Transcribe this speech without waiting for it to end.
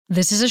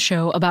This is a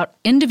show about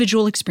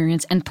individual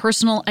experience and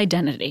personal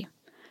identity.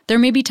 There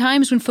may be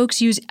times when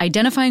folks use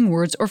identifying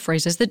words or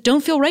phrases that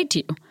don't feel right to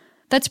you.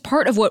 That's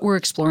part of what we're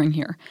exploring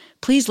here.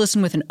 Please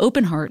listen with an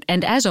open heart,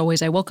 and as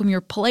always, I welcome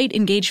your polite,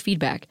 engaged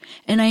feedback,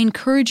 and I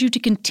encourage you to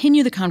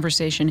continue the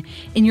conversation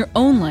in your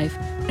own life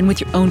and with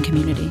your own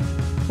community.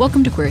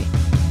 Welcome to Query.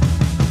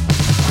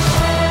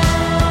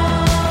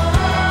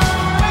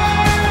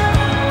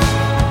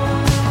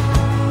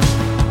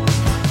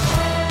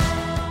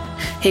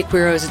 Hey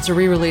Queeros, it's a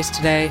re-release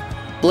today.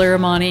 Blair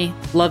Imani,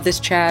 love this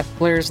chat.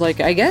 Blair's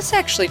like, I guess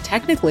actually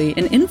technically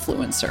an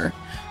influencer.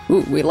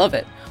 Ooh, we love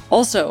it.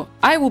 Also,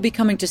 I will be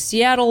coming to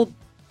Seattle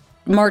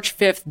March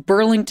 5th,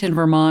 Burlington,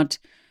 Vermont,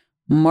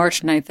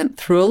 March 9th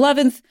through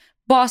 11th,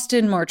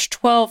 Boston, March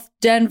 12th,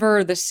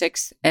 Denver, the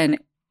 6th and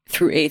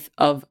through 8th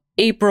of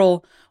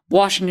April,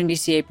 Washington,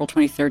 D.C., April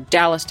 23rd,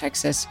 Dallas,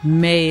 Texas,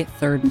 May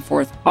 3rd and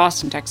 4th,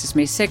 Austin, Texas,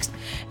 May 6th,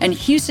 and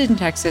Houston,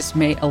 Texas,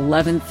 May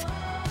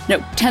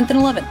 10th and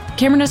 11th.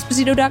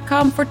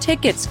 CameronEsposito.com for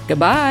tickets.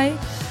 Goodbye.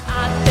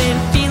 I've been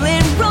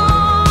feeling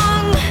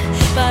wrong,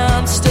 but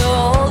I'm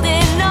still holding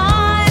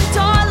on.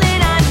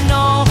 Darling,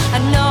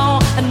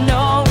 I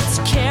know it's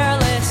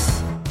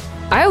careless.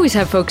 I always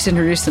have folks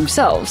introduce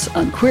themselves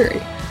on Query.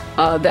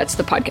 That's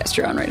the podcast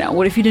you're on right now.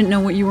 What if you didn't know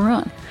what you were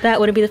on? That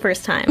wouldn't be the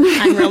first time.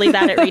 I'm really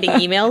bad at reading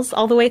emails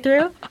all the way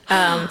through,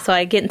 so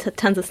I get into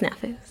tons of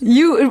snafus.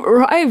 You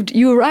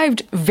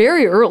arrived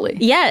very early.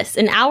 Yes,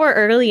 an hour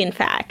early, in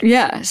fact.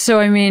 Yeah,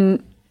 so I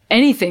mean,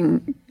 we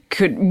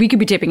could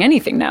be taping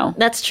anything now.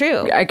 That's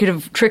true. I could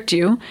have tricked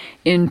you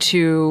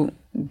into...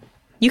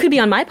 You could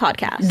be on my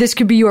podcast. This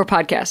could be your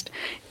podcast.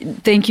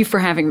 Thank you for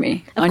having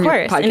me on your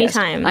podcast. Of course,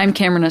 anytime. I'm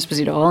Cameron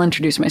Esposito. I'll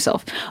introduce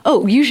myself.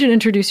 Oh, you should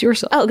introduce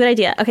yourself. Oh, good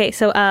idea. Okay,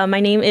 so my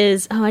name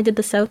is... Oh, I did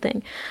the so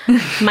thing.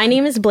 My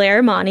name is Blair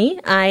Imani.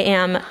 I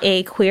am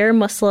a queer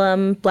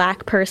Muslim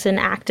Black person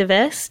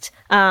activist.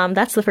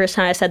 That's the first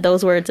time I said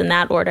those words in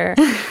that order.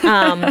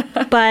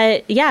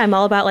 But yeah, I'm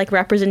all about like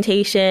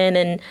representation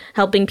and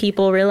helping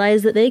people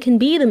realize that they can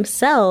be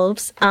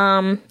themselves.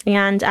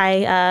 And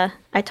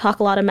I talk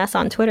a lot of mess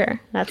on Twitter.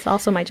 That's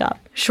also my job.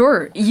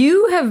 Sure.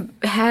 You have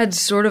had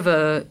sort of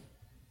a...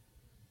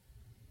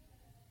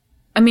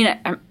 I mean,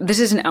 this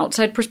is an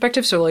outside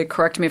perspective, so like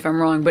correct me if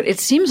I'm wrong, but it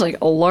seems like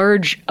a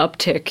large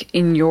uptick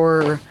in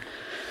your...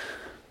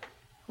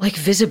 like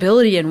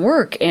visibility and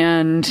work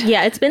and...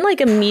 Yeah, it's been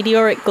like a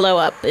meteoric glow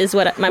up is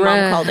what my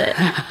mom called it.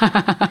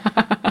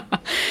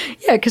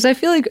 Yeah, because I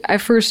feel like I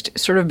first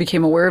sort of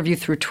became aware of you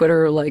through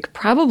Twitter like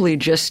probably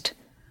just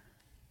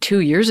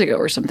 2 years ago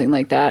or something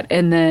like that.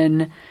 And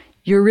then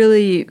you're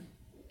really...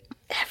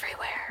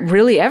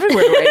 Really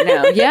everywhere right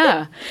now.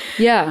 Yeah.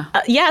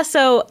 Yeah.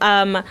 So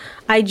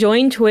I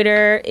joined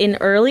Twitter in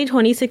early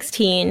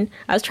 2016.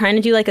 I was trying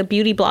to do like a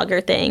beauty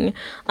blogger thing,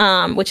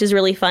 which is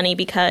really funny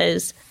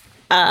because...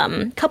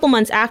 a couple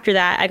months after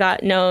that,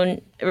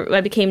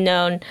 I became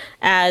known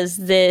as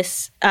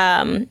this,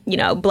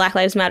 Black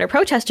Lives Matter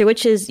protester,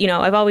 which is,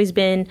 I've always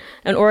been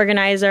an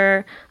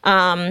organizer,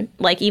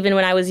 like even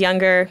when I was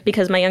younger,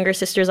 because my younger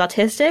sister is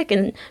autistic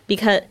and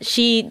because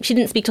she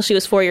didn't speak till she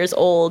was 4 years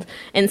old.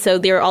 And so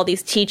there were all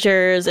these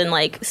teachers and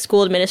like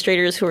school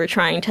administrators who were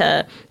trying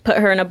to put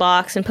her in a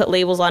box and put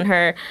labels on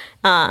her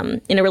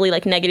in a really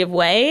like negative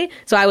way.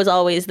 So I was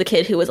always the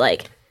kid who was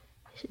like,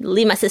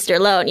 leave my sister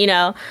alone,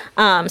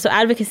 So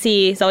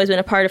advocacy has always been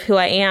a part of who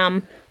I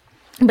am.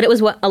 But it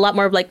was a lot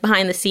more of like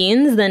behind the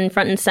scenes than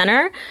front and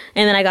center.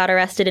 And then I got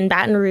arrested in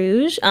Baton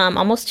Rouge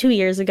almost 2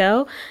 years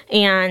ago.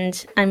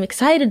 And I'm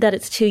excited that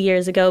it's 2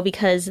 years ago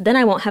because then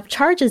I won't have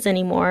charges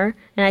anymore.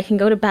 And I can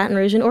go to Baton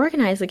Rouge and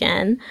organize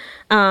again.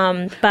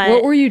 But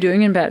what were you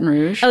doing in Baton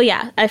Rouge? Oh,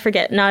 yeah. I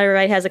forget. Not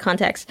everybody has a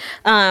context.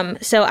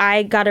 So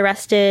I got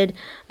arrested.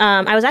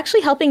 I was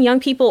actually helping young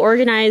people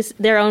organize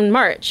their own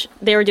march.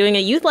 They were doing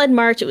a youth-led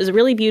march. It was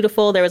really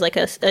beautiful. There was like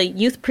a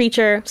youth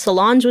preacher.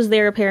 Solange was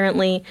there,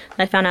 apparently.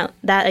 I found out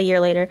that a year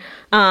later.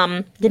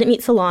 Didn't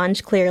meet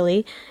Solange,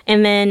 clearly.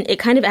 And then it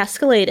kind of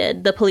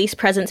escalated. The police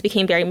presence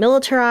became very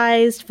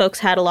militarized. Folks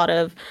had a lot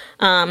of...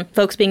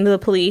 folks being the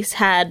police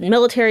had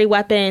military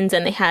weapons,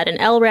 and they had an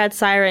LRAD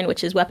siren,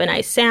 which is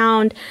weaponized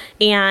sound.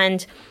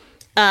 And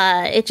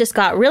it just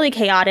got really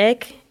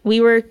chaotic.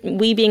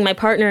 We being my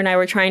partner and I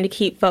were trying to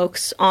keep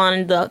folks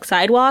on the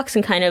sidewalks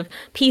and kind of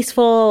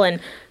peaceful and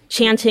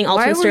chanting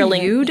Alton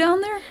Sterling. Why were you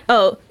down there?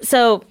 Oh,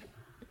 so...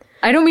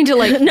 I don't mean to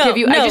give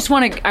you... No. I just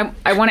want to...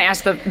 I want to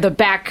ask the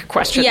back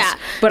questions. Yeah.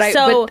 But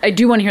I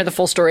do want to hear the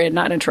full story and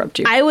not interrupt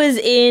you. I was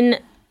in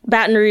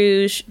Baton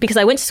Rouge because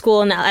I went to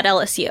school at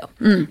LSU.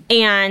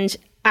 And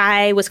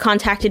I was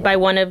contacted by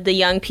one of the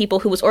young people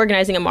who was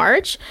organizing a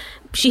march.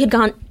 She had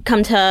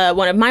come to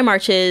one of my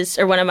marches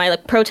or one of my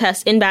like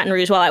protests in Baton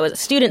Rouge while I was a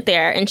student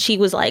there, and she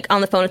was like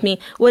on the phone with me.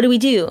 What do we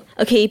do?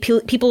 Okay,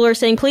 people are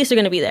saying police are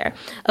going to be there.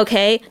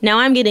 Okay, now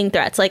I'm getting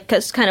threats. Like,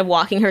 just kind of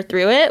walking her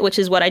through it, which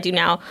is what I do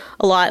now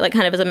a lot, like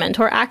kind of as a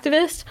mentor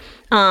activist.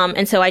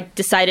 And so I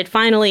decided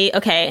finally,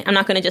 okay, I'm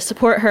not going to just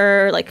support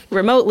her like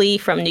remotely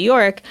from New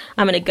York.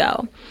 I'm going to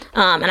go.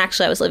 And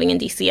actually, I was living in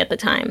DC at the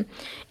time,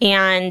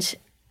 and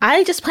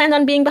I just planned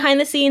on being behind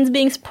the scenes,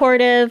 being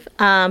supportive.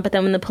 But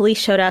then when the police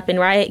showed up in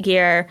riot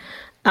gear,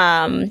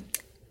 I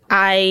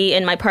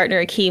and my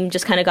partner Akeem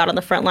just kind of got on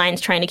the front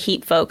lines trying to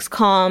keep folks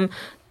calm,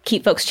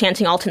 keep folks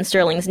chanting Alton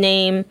Sterling's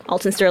name,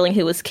 Alton Sterling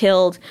who was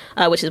killed,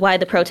 which is why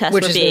the protests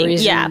were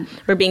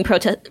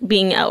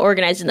being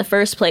organized in the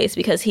first place,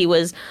 because he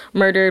was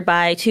murdered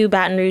by 2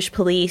 Baton Rouge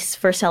police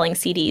for selling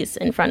CDs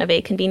in front of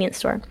a convenience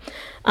store.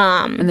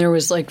 And there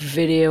was like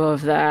video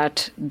of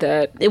that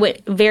it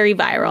went very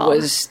viral.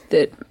 Was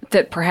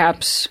that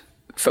perhaps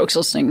folks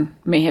listening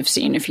may have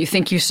seen. If you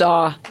think you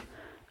saw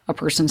a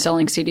person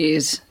selling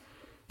CDs,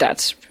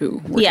 that's who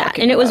we're talking about.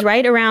 And it was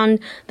right around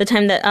the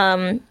time that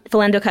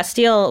Philando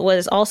Castile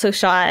was also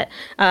shot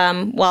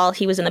while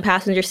he was in the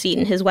passenger seat,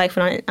 and his wife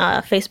went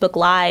on Facebook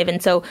Live.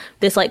 And so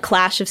this like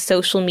clash of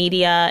social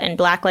media and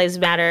Black Lives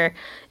Matter,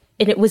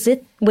 and it was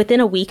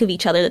within a week of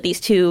each other that these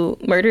 2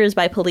 murders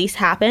by police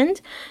happened.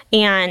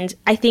 And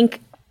I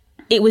think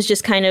it was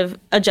just kind of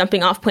a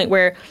jumping off point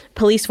where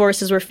police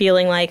forces were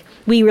feeling like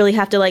we really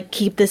have to like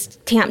keep this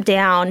tamped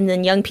down. And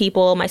then young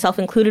people, myself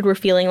included, were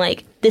feeling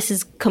like this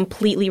is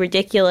completely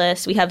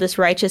ridiculous. We have this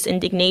righteous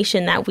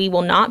indignation that we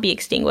will not be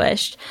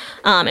extinguished,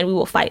 and we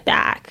will fight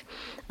back.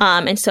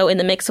 And so in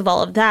the mix of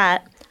all of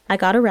that, I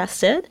got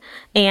arrested,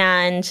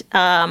 and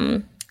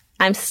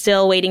I'm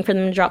still waiting for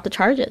them to drop the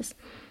charges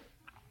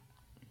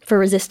for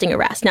resisting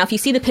arrest. Now, if you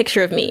see the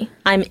picture of me,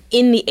 I'm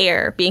in the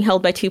air being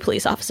held by 2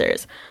 police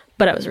officers,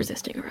 but I was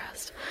resisting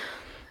arrest.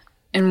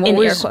 And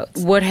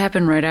what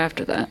happened right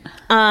after that?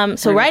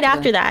 So right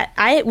after that,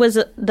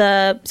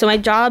 my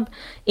job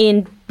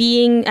in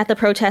being at the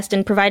protest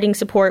and providing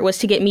support was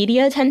to get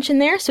media attention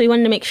there. So we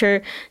wanted to make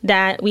sure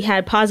that we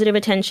had positive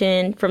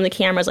attention from the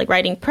cameras, like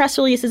writing press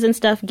releases and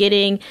stuff,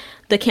 getting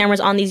the cameras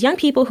on these young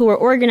people who were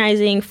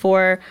organizing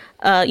for,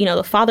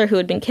 the father who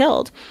had been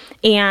killed.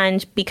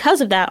 And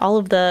because of that, all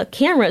of the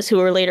cameras who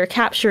were later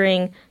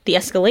capturing the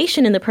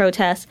escalation in the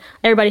protests,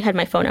 everybody had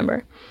my phone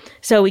number.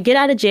 So we get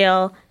out of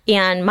jail,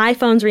 and my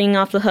phone's ringing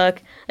off the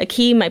hook.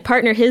 Akeem, my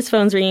partner, his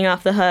phone's ringing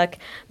off the hook,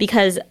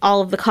 because all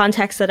of the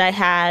contacts that I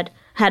had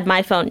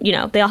my phone,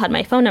 they all had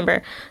my phone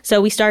number. So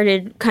we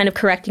started kind of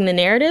correcting the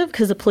narrative,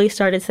 because the police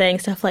started saying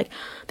stuff like,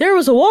 there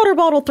was a water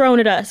bottle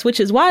thrown at us, which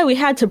is why we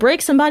had to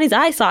break somebody's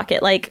eye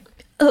socket. Like,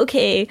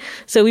 okay.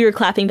 So we were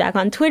clapping back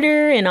on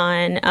Twitter and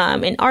on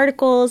in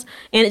articles,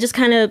 and it just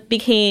kind of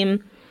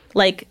became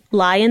like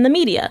lie in the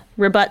media,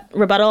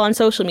 rebuttal on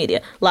social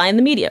media, lie in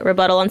the media,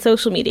 rebuttal on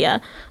social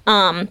media.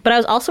 But I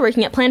was also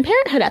working at Planned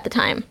Parenthood at the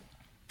time.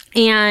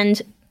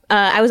 And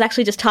I was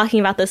actually just talking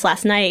about this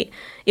last night.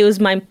 It was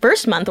my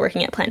first month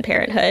working at Planned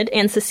Parenthood,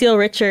 and Cecile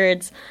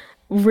Richards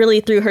really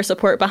threw her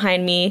support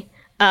behind me.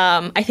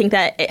 I think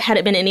that had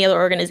it been any other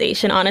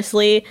organization,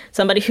 honestly,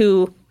 somebody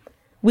who,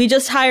 we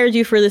just hired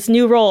you for this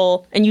new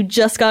role and you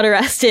just got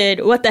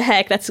arrested. What the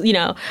heck? That's,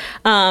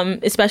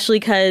 especially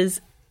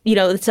because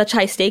it's such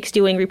high stakes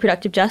doing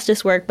reproductive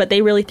justice work, but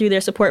they really threw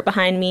their support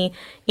behind me.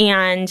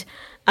 And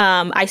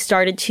I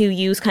started to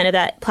use kind of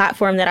that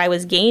platform that I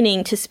was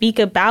gaining to speak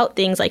about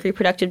things like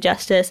reproductive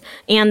justice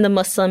and the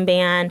Muslim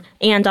ban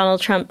and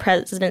Donald Trump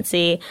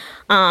presidency.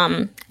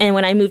 And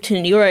when I moved to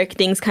New York,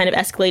 things kind of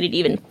escalated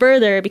even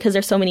further because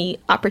there's so many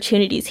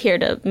opportunities here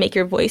to make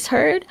your voice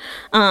heard.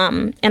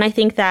 And I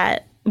think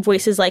that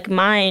voices like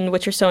mine,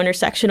 which are so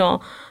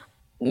intersectional,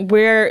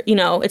 where,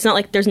 it's not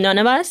like there's none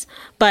of us,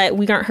 but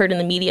we aren't heard in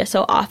the media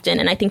so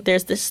often. And I think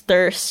there's this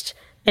thirst,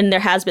 and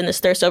there has been this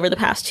thirst over the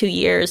past 2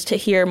 years to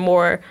hear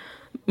more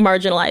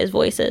marginalized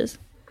voices.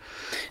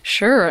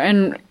 Sure.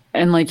 And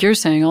like you're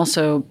saying,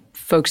 also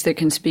folks that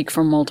can speak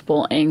from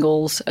multiple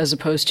angles, as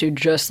opposed to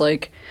just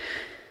like,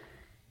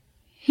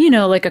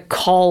 like a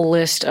call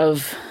list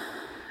of,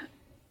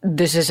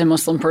 this is a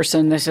Muslim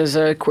person, this is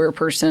a queer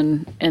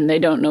person, and they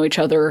don't know each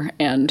other.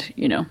 And,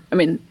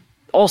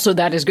 also,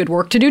 that is good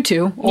work to do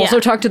too.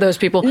 Also talk to those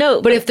people.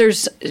 No, but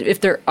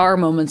if there are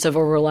moments of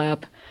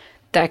overlap,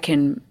 that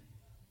can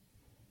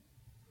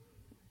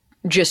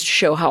just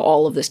show how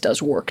all of this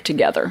does work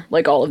together.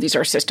 Like all of these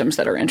are systems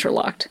that are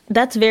interlocked.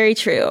 That's very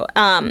true.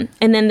 And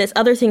then this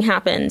other thing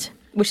happened,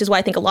 which is why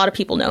I think a lot of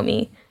people know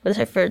me, which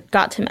I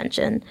forgot to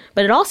mention.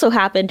 But it also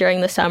happened during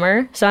the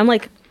summer. So I'm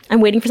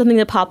waiting for something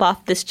to pop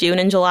off this June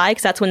and July,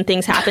 because that's when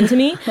things happen to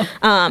me.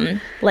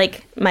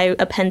 Like my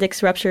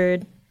appendix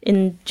ruptured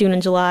in June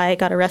and July,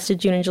 got arrested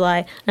June and July.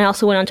 And I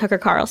also went on Tucker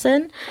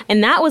Carlson.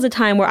 And that was a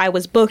time where I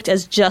was booked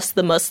as just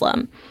the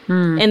Muslim.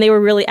 And they were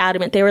really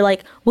adamant. They were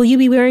like, will you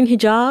be wearing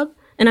hijab?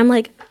 And I'm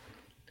like,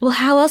 well,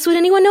 how else would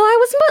anyone know I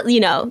was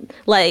Muslim?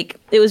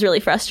 It was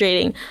really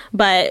frustrating.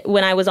 But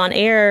when I was on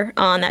air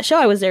on that show,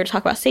 I was there to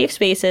talk about safe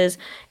spaces.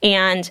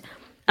 And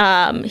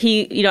I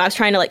was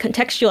trying to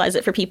contextualize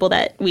it for people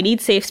that we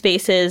need safe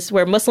spaces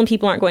where Muslim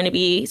people aren't going to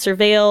be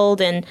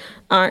surveilled and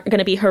aren't going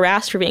to be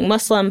harassed for being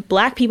Muslim.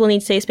 Black people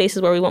need safe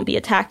spaces where we won't be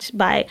attacked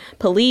by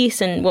police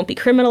and won't be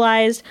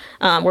criminalized,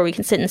 where we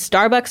can sit in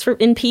Starbucks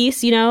in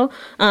peace,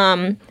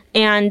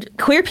 And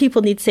queer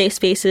people need safe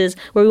spaces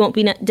where we won't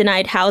be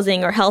denied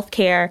housing or health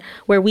care,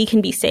 where we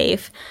can be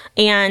safe.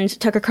 And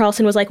Tucker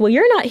Carlson was like, well,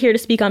 you're not here to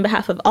speak on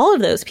behalf of all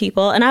of those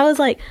people. And I was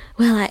like,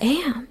 well, I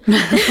am.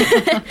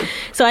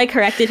 So I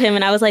corrected him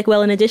and I was like,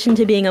 well, in addition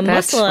to being a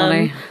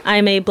Muslim,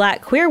 I'm a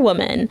Black queer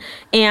woman.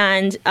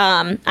 And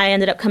I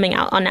ended up coming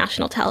out on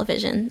national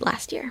television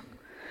last year.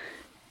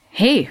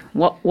 Hey,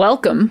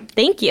 welcome.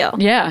 Thank you.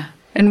 Yeah.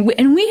 And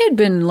we had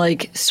been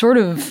like sort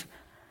of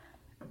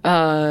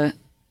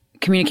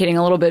communicating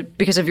a little bit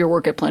because of your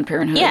work at Planned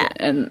Parenthood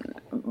and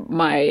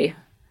my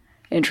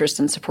interest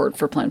and support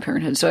for Planned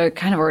Parenthood. So I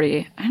kind of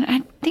already,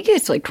 I think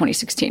it's like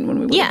 2016 when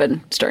we would have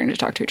been starting to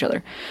talk to each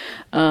other.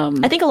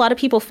 I think a lot of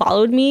people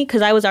followed me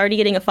because I was already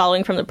getting a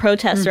following from the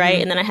protests, right?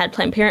 And then I had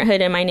Planned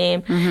Parenthood in my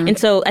name. And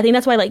so I think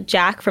that's why like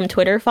Jack from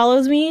Twitter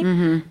follows me.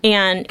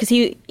 And because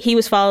he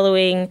was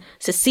following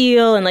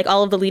Cecile and like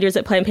all of the leaders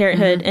at Planned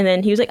Parenthood. And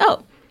then he was like,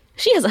 oh,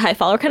 she has a high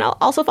follower. Can I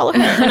also follow her?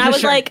 And I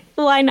was like,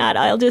 why not?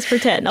 I'll just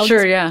pretend. I'll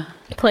just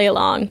play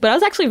along. But I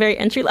was actually very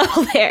entry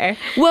level there.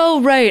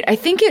 Well, right. I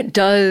think it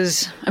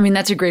does. I mean,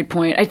 that's a great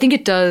point. I think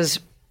it does.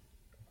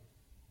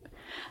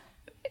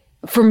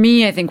 For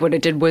me, I think what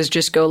it did was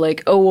just go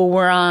like, oh, well,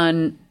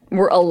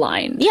 we're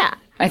aligned. Yeah.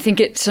 I think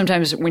it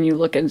sometimes when you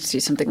look and see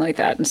something like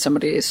that in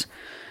somebody's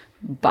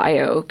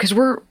bio, because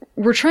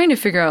we're trying to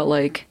figure out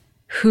like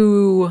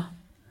who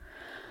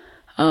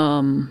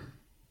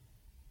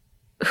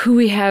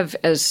we have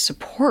as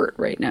support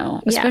right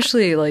now,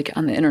 especially like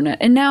on the internet.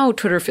 And now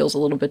Twitter feels a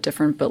little bit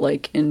different, but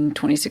like in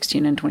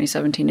 2016 and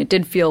 2017, it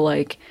did feel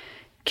like,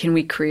 can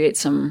we create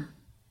some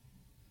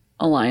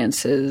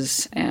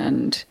alliances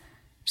and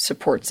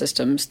support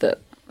systems that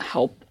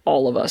help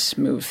all of us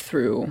move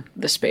through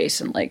the space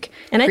and like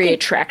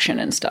create traction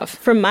and stuff?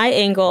 From my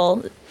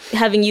angle,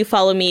 having you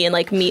follow me and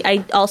like me,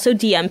 I also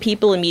DM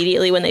people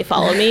immediately when they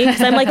follow me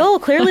because I'm like, oh,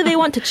 clearly they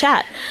want to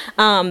chat.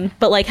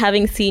 But like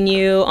having seen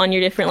you on your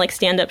different like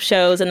stand-up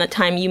shows and the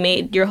time you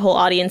made your whole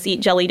audience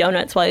eat jelly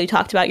donuts while you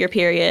talked about your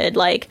period,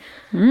 like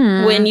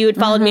when you had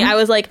followed me, I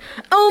was like,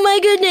 oh my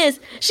goodness,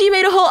 she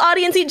made a whole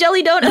audience eat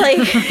jelly donuts.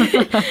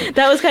 Like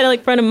that was kind of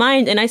like front of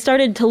mind. And I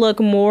started to look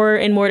more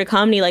and more to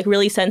comedy, like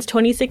really since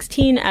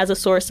 2016 as a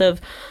source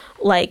of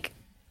like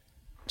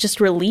just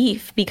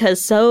relief,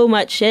 because so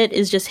much shit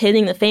is just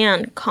hitting the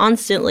fan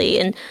constantly.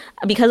 And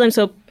because I'm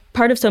so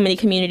part of so many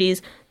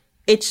communities,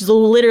 it's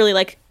literally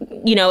like,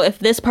 you know, if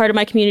this part of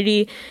my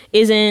community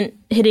isn't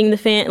hitting the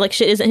fan, like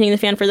shit isn't hitting the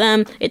fan for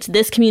them, it's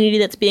this community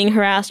that's being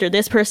harassed or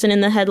this person in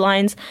the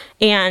headlines.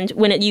 And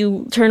when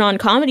you turn on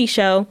comedy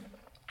show,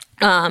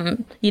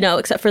 you know,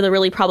 except for the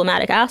really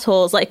problematic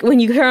assholes, like when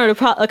you turn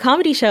on a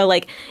comedy show,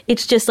 like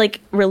it's just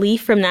like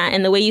relief from that.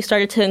 And the way you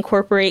started to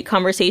incorporate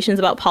conversations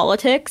about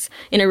politics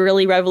in a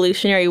really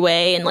revolutionary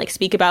way and like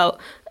speak about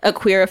a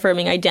queer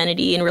affirming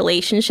identity in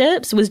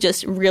relationships was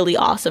just really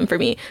awesome for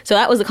me. So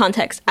that was the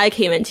context I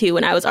came into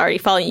when I was already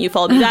following you,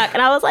 followed me back,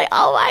 and I was like,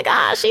 oh my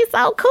gosh, she's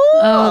so cool.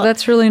 Oh,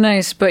 that's really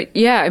nice. But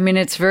yeah, I mean,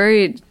 it's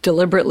very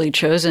deliberately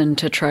chosen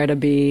to try to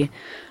be,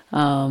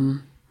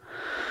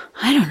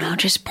 I don't know,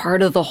 just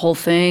part of the whole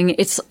thing.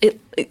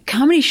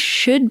 Comedy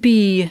should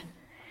be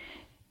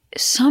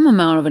some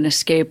amount of an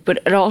escape, but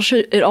it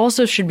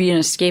also should be an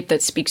escape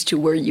that speaks to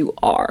where you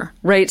are,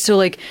 right? So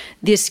like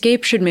the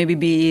escape should maybe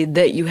be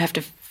that you have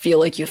to feel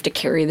like you have to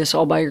carry this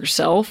all by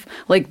yourself.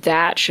 Like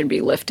that should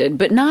be lifted,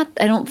 but not,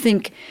 I don't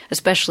think,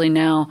 especially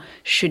now,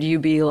 should you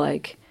be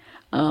like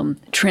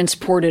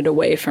transported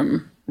away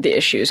from the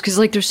issues, because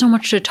like there's so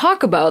much to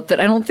talk about that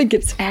I don't think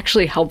it's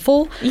actually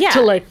helpful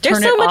to like turn it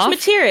off. There's so much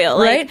material,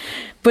 right?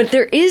 But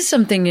there is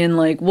something in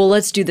like, well,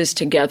 let's do this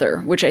together,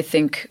 which I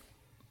think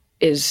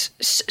is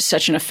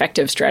such an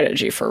effective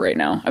strategy for right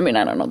now. I mean,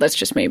 I don't know, that's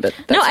just me, but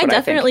that's no, I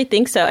definitely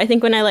think so. I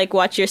think when I like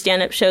watch your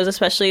stand-up shows,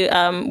 especially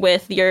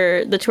with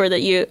the tour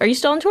that are you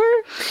still on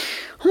tour?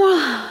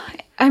 Well,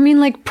 I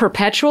mean, like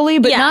perpetually,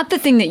 but not the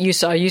thing that you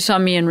saw. You saw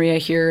me and Rhea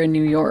here in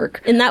New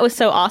York. And that was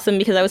so awesome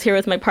because I was here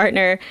with my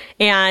partner,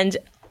 and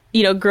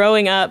you know,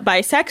 growing up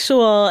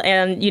bisexual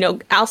and, you know,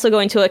 also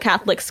going to a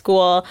Catholic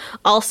school,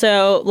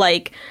 also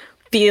like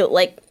feel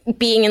like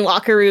being in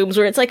locker rooms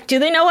where it's like, do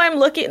they know I'm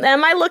looking?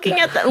 Am I looking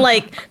at them?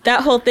 Like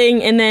that whole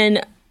thing. And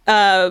then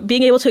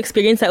being able to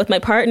experience that with my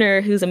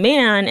partner who's a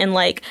man, and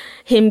like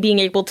him being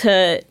able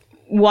to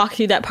walk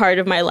through that part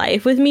of my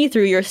life with me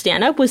through your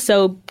stand-up was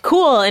so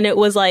cool. And it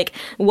was like,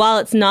 while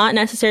it's not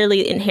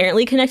necessarily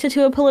inherently connected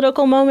to a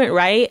political moment,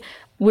 right?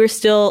 We're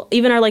still,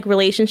 even our like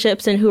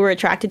relationships and who we're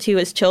attracted to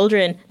as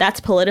children, that's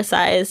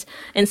politicized.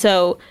 And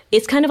so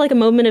it's kind of like a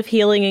moment of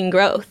healing and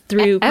growth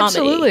through comedy.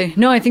 Absolutely.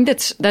 No, I think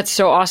that's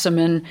so awesome.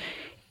 And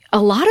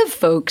a lot of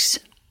folks,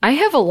 I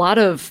have a lot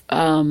of,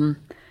 I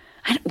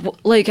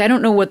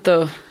don't know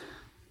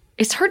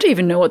it's hard to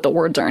even know what the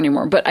words are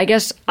anymore, but I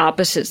guess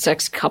opposite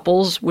sex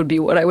couples would be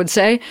what I would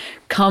say,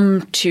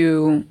 come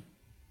to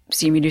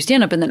see me do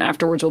stand-up, and then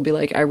afterwards will be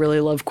like, I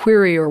really love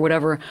queery or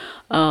whatever.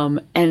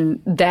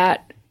 And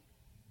that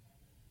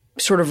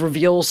sort of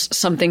reveals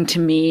something to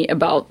me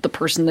about the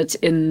person that's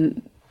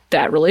in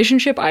that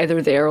relationship.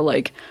 Either they're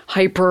like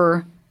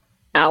hyper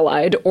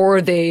allied,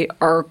 or they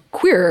are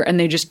queer and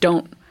they just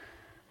don't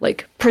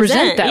like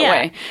present that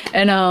way.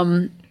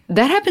 And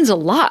that happens a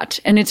lot,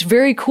 and it's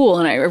very cool,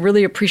 and I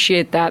really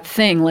appreciate that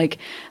thing, like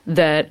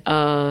that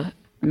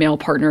male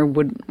partner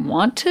would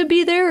want to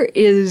be there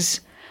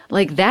is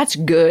like, that's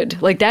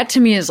good. Like, that to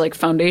me is like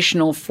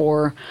foundational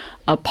for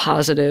a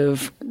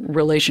positive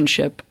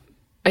relationship.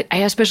 I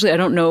especially, I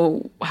don't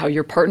know how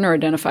your partner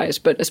identifies,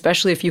 but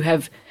especially if you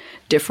have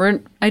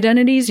different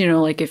identities, you know,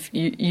 like if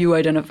you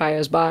identify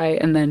as bi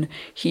and then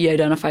he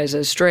identifies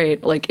as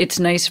straight, like it's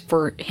nice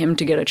for him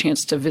to get a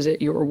chance to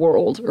visit your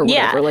world or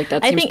whatever. Yeah, like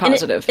that seems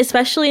positive.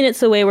 Especially in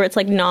it's a way where it's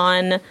like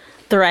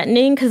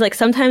non-threatening, because like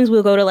sometimes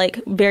we'll go to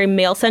like very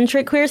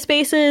male-centric queer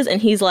spaces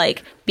and he's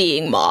like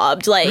being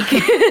mobbed, like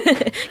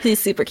he's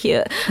super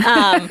cute,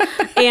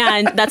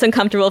 and that's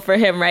uncomfortable for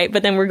him, right?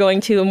 But then we're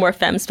going to a more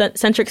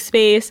femme-centric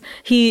space.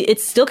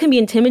 It still can be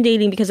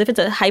intimidating, because if it's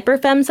a hyper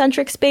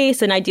femme-centric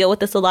space, and I deal with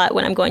this a lot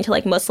when I'm going to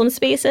like Muslim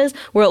spaces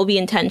where it will be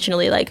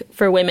intentionally like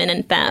for women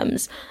and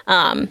femmes,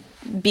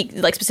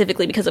 like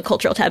specifically because of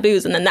cultural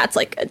taboos, and then that's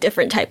like a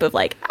different type of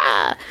like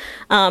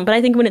but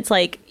I think when it's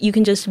like you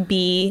can just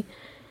be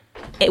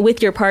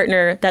with your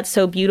partner, that's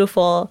so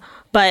beautiful.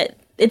 But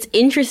it's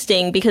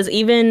interesting because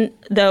even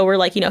though we're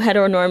like, you know,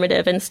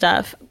 heteronormative and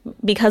stuff,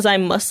 because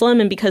I'm Muslim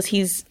and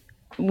because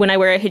when I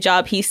wear a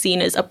hijab, he's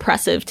seen as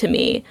oppressive to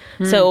me.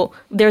 So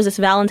there's this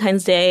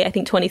Valentine's Day, I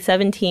think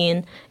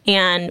 2017,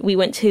 and we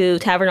went to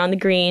Tavern on the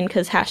Green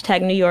because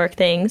 #New York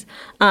things.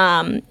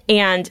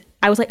 And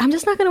I was like, I'm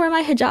just not going to wear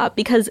my hijab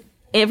because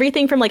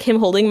everything from like him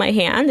holding my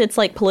hand, it's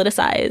like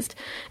politicized.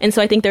 And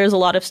so I think there's a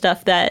lot of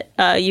stuff that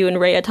you and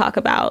Rhea talk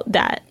about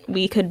that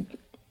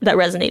that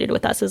resonated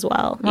with us as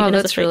well. Oh,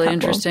 that's really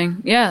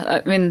interesting.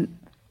 Yeah, I mean,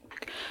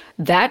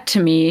 that to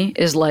me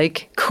is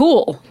like,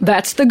 cool,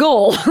 that's the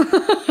goal.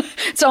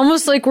 It's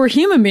almost like we're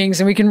human beings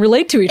and we can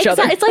relate to each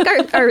other. It's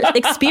like our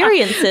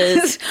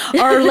experiences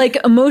are like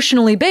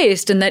emotionally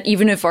based, and that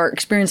even if our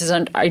experiences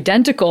aren't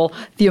identical,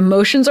 the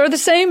emotions are the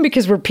same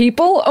because we're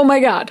people. Oh my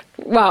God.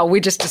 Wow, we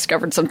just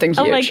discovered something huge.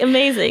 Oh, like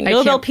amazing.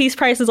 Nobel Peace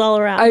Prizes all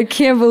around. I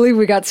can't believe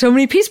we got so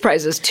many peace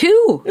prizes.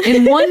 2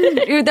 in one.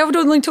 That would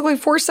only took like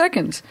 4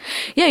 seconds.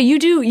 Yeah,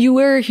 you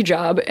wear a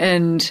hijab,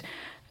 and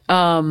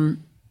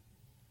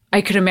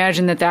I could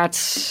imagine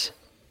that's,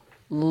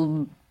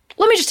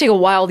 let me just take a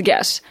wild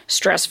guess,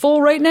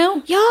 stressful right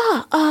now?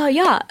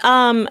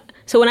 Yeah.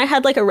 So when I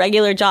had like a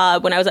regular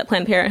job when I was at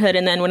Planned Parenthood,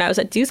 and then when I was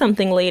at Do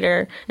Something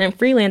later, and I'm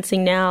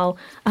freelancing now,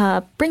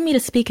 bring me to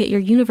speak at your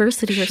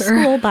university or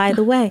school, by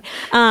the way.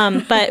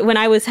 But when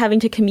I was having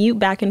to commute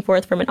back and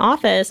forth from an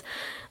office,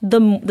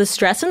 the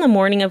stress in the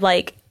morning of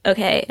like,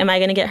 okay, am I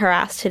going to get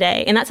harassed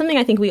today? And that's something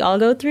I think we all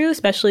go through,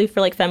 especially for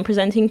like femme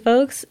presenting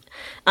folks.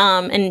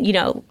 And, you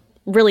know,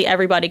 really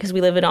everybody, because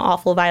we live in an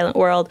awful, violent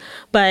world.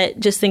 But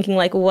just thinking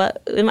like,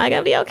 what, am I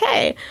going to be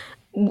okay?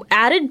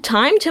 Added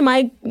time to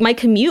my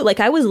commute. Like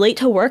I was late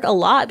to work a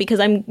lot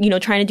because I'm, you know,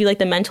 trying to do like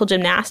the mental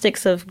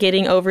gymnastics of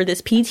getting over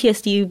this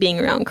PTSD, being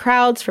around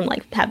crowds from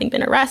like having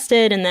been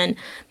arrested, and then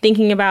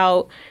thinking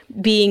about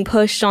being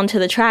pushed onto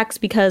the tracks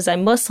because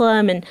I'm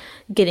Muslim and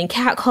getting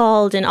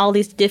catcalled and all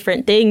these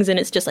different things. And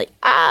it's just like,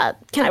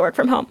 can I work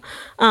from home?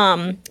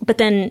 But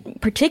then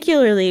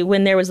particularly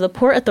when there was the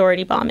Port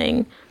Authority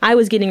bombing, I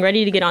was getting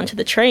ready to get onto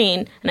the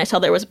train and I saw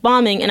there was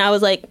bombing, and I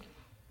was like,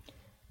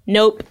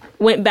 nope,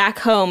 went back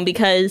home,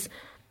 because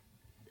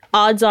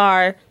odds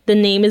are the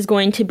name is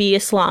going to be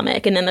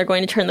Islamic, and then they're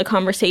going to turn the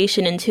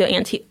conversation into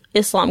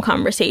anti-Islam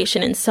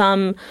conversation, and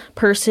some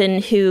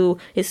person who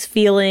is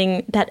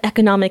feeling that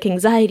economic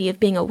anxiety of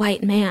being a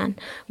white man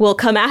will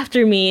come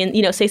after me and,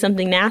 you know, say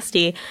something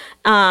nasty.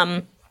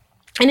 And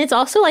it's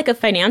also like a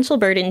financial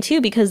burden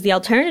too, because the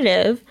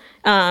alternative,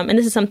 and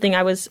this is something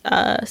I was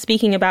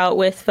speaking about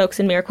with folks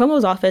in Mayor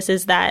Cuomo's office,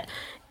 is that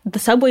the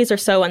subways are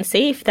so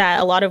unsafe that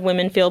a lot of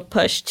women feel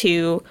pushed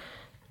to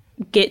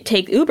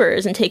take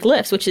Ubers and take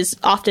Lyfts, which is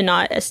often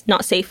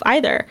not safe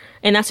either.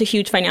 And that's a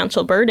huge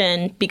financial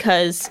burden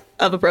because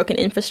of a broken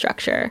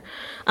infrastructure.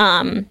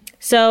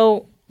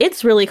 So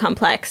it's really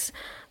complex.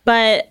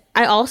 But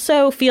I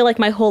also feel like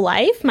my whole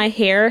life, my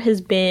hair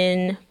has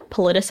been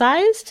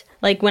politicized.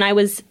 Like when I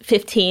was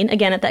 15,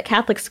 again, at that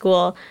Catholic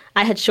school,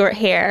 I had short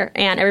hair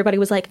and everybody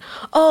was like,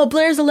 oh,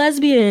 Blair's a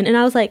lesbian. And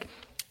I was like,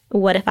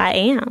 what if I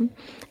am?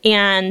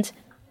 And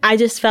I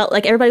just felt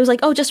like everybody was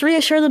like, oh, just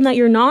reassure them that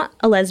you're not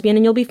a lesbian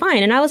and you'll be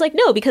fine. And I was like,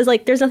 no, because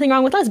like there's nothing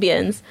wrong with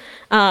lesbians.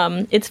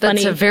 It's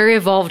funny. That's a very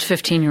evolved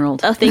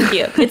 15-year-old. Oh, thank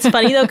you. It's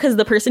funny though, because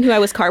the person who I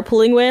was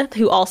carpooling with,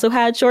 who also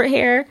had short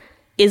hair,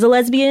 is a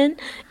lesbian.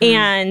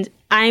 And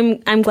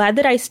I'm glad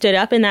that I stood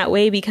up in that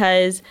way,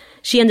 because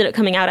she ended up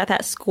coming out at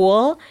that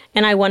school.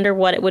 And I wonder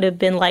what it would have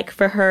been like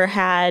for her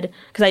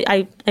because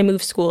I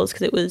moved schools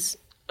because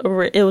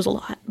it was a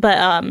lot. But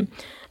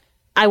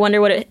I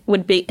wonder what it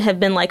would have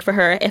been like for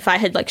her if I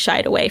had like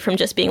shied away from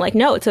just being like,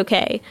 no, it's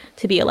okay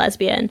to be a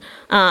lesbian.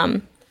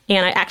 And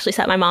I actually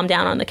sat my mom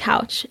down on the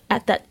couch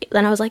at that.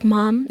 Then I was like,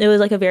 Mom, it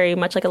was like a very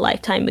much like a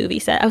Lifetime movie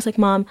set. I was like,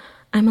 Mom,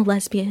 I'm a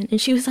lesbian.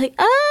 And she was like,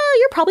 oh,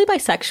 you're probably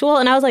bisexual.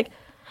 And I was like,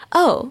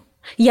 oh,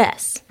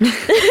 Yes.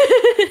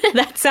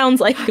 That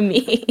sounds like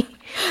me.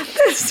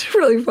 That's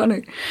really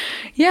funny.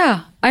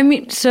 Yeah. I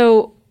mean,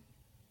 so,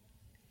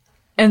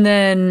 and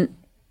then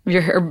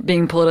your hair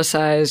being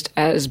politicized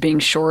as being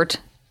short.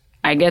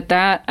 I get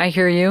that. I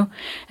hear you.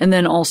 And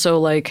then also,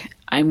 like,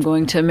 I'm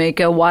going to make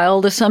a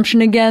wild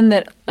assumption again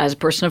that as a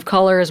person of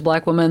color, as a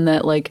Black woman,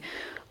 that, like,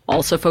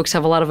 also folks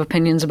have a lot of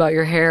opinions about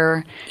your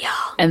hair. Yeah.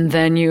 And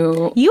then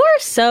you are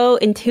so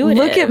intuitive.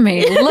 Look at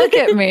me. Look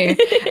at me.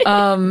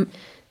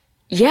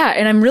 Yeah.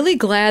 And I'm really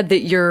glad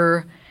that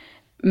you're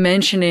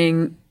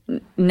mentioning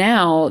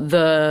now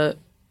the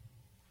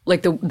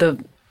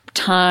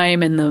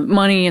time and the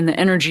money and the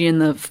energy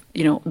and the,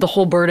 you know, the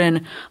whole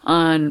burden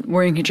on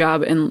wearing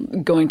hijab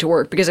and going to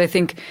work, because I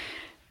think,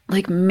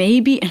 like,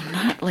 maybe, and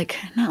not like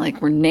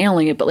we're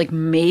nailing it, but like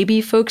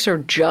maybe folks are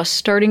just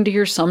starting to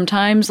hear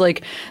sometimes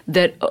like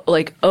that,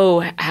 like,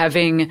 oh,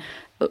 having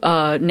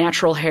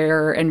natural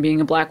hair and being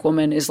a Black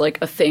woman is like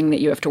a thing that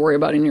you have to worry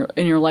about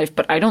in your life.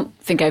 But I don't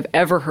think I've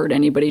ever heard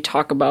anybody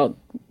talk about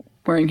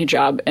wearing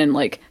hijab and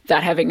like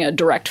that having a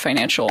direct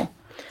financial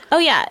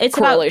it's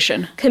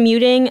correlation. About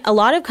commuting. A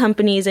lot of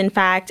companies, in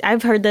fact,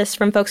 I've heard this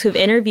from folks who've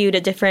interviewed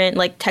at different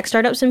like tech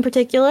startups in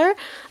particular,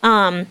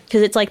 because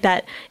it's like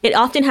that. It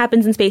often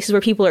happens in spaces where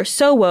people are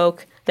so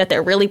woke that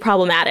they're really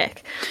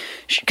problematic.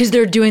 Because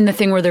they're doing the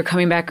thing where they're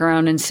coming back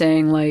around and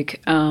saying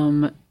like,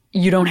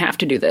 you don't have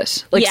to do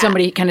this. Like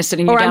somebody kind of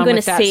sitting you down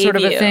with that sort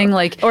of a thing.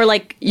 Like, or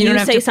like you don't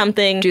have say to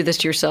something, do this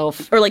to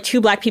yourself. Or like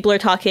two Black people are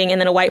talking and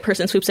then a white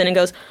person swoops in and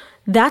goes,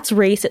 that's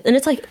racist. And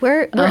it's like,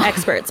 we're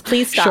experts.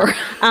 Please stop. Sure.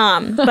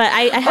 But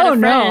I had a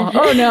friend.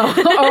 Oh, no.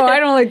 Oh, I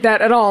don't like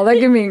that at all. That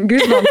gives me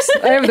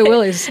goosebumps. I have the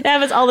willies. It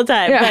happens all the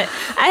time. Yeah.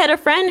 But I had a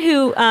friend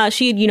who,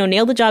 she,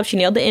 nailed the job. She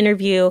nailed the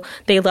interview.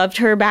 They loved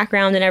her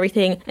background and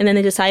everything. And then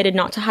they decided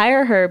not to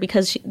hire her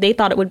because they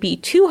thought it would be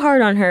too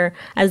hard on her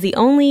as the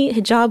only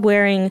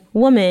hijab-wearing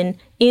woman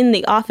in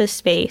the office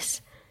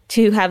space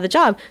to have the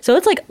job. So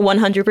it's like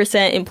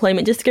 100%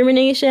 employment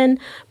discrimination.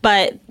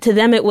 But to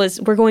them, it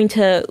was, we're going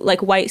to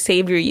like white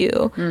savior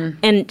you.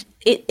 And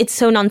it's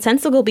so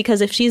nonsensical,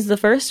 because if she's the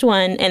first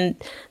one and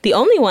the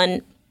only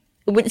one,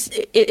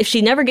 if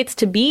she never gets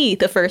to be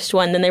the first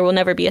one, then there will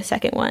never be a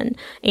second one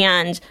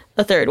and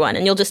a third one.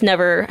 And you'll just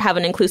never have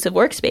an inclusive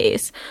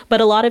workspace.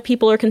 But a lot of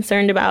people are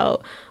concerned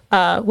about,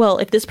 well,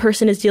 if this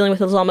person is dealing with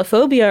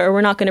Islamophobia, or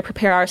we're not going to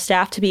prepare our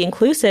staff to be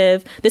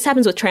inclusive. This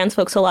happens with trans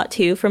folks a lot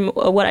too, from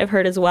what I've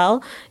heard as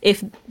well.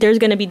 If there's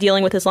going to be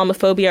dealing with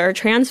Islamophobia or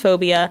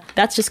transphobia,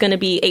 that's just going to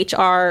be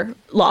HR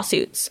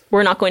lawsuits.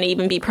 We're not going to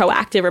even be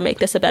proactive or make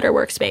this a better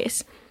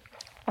workspace.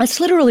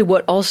 That's literally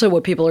what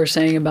people are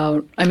saying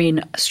about, I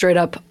mean, straight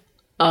up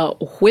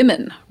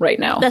women right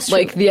now. That's true.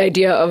 Like the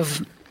idea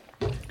of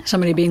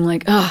somebody being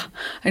like, I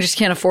just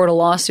can't afford a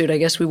lawsuit. I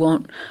guess we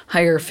won't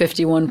hire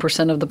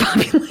 51% of the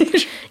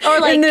population. Or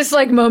like in this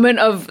like moment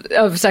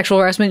of sexual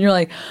harassment, you're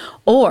like,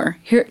 or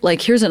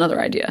here's another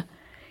idea.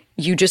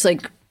 You just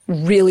like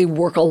really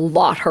work a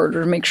lot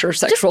harder to make sure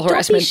sexual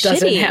harassment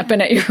doesn't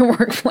happen at your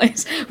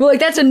workplace. Well, like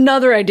that's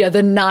another idea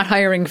than not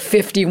hiring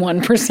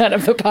 51%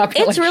 of the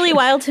population. It's really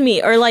wild to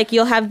me. Or like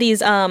you'll have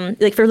these,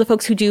 like for the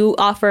folks who do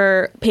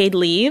offer paid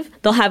leave,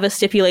 they'll have a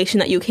stipulation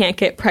that you can't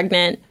get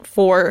pregnant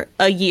for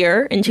a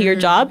year into your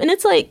job. And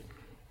it's like,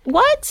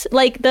 what?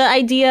 Like the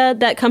idea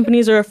that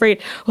companies are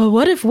afraid, well,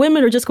 what if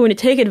women are just going to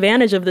take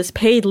advantage of this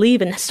paid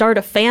leave and start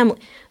a family?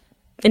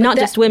 And not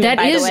just women,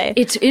 by the way.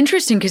 It's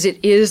interesting because it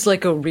is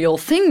like a real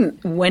thing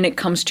when it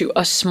comes to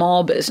a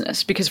small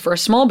business. Because for a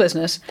small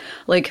business,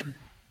 like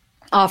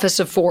Office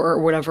of 4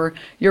 or whatever,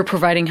 you're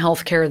providing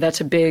healthcare. That's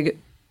a big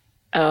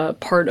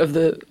part of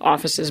the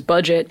office's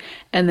budget.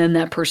 And then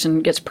that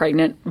person gets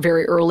pregnant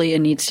very early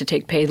and needs to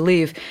take paid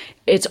leave.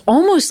 It's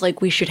almost like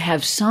we should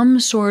have some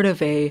sort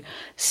of a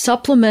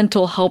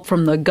supplemental help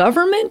from the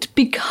government,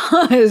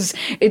 because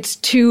it's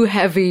too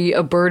heavy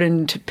a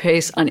burden to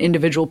place on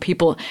individual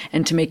people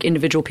and to make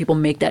individual people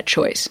make that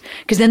choice.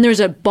 Because then there's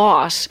a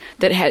boss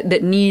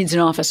that needs an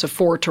Office of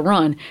 4 to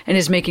run and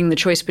is making the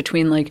choice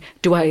between like,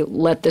 do I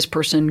let this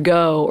person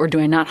go or do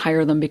I not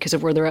hire them because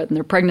of where they're at in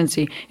their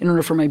pregnancy in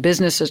order for my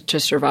business to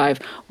survive,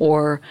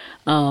 or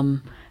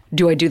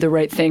do I do the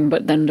right thing,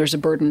 but then there's a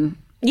burden.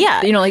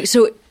 Yeah. Like,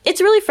 so it's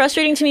really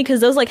frustrating to me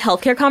because those like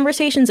healthcare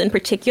conversations in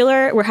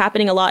particular were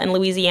happening a lot in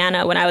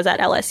Louisiana when I was at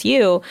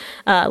LSU,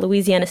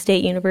 Louisiana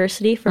State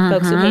University, for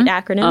folks who hate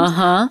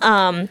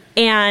acronyms.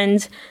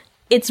 And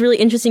it's really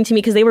interesting to me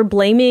because they were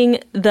blaming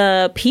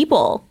the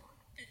people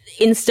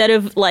instead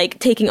of like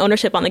taking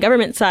ownership on the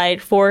government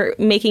side for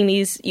making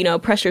these,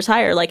 pressures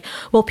higher. Like,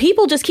 well,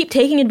 people just keep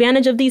taking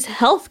advantage of these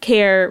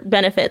healthcare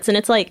benefits. And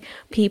it's like,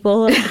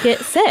 people get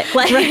sick.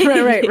 Like,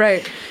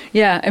 right.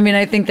 Yeah. I mean,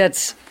 I think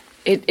that's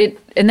it.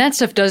 And that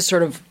stuff does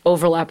sort of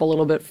overlap a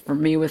little bit for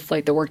me with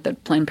like the work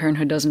that Planned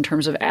Parenthood does in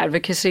terms of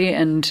advocacy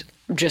and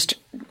just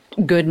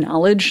good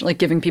knowledge, like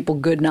giving people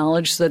good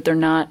knowledge so that they're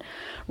not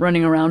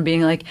running around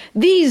being like,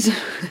 these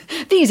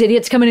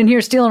idiots coming in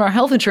here stealing our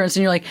health insurance.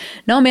 And you're like,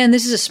 no, man,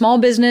 this is a small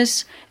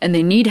business and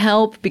they need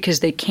help because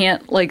they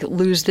can't like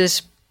lose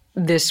this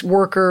this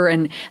worker,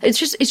 and it's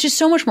just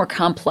so much more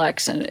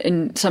complex,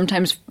 and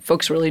sometimes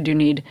folks really do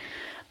need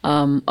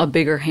a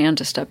bigger hand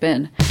to step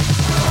in.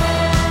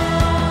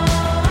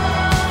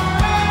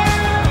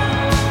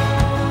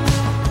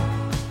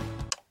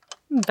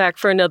 Back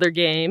for another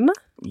game.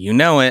 You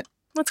know it.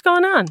 What's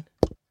going on?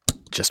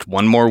 Just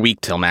one more week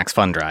till Max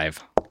Fun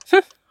Drive.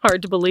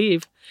 Hard to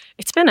believe.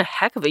 It's been a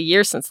heck of a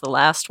year since the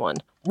last one.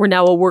 We're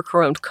now a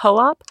worker-owned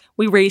co-op.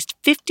 We raised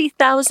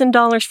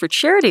 $50,000 for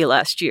charity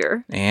last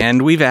year.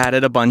 And we've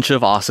added a bunch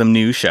of awesome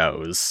new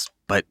shows.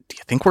 But do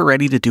you think we're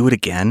ready to do it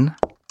again?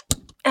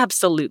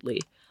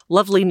 Absolutely.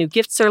 Lovely new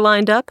gifts are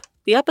lined up.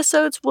 The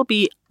episodes will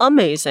be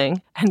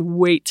amazing. And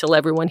wait till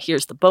everyone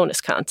hears the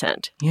bonus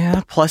content.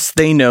 Yeah, plus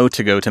they know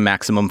to go to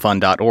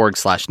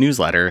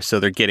MaximumFun.org/newsletter, so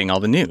they're getting all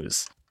the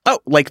news. Oh,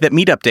 like that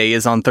meetup day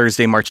is on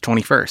Thursday, March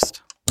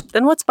 21st.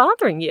 Then what's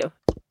bothering you?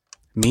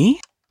 Me?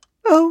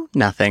 Oh,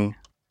 nothing.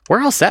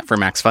 We're all set for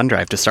Max Fun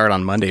Drive to start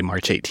on Monday,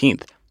 March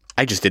 18th.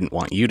 I just didn't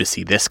want you to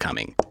see this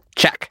coming.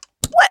 Check.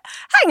 What?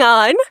 Hang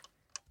on.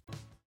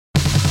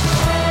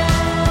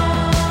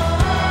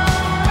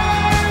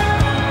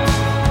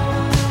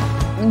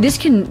 This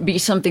can be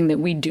something that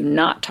we do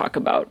not talk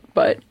about,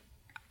 but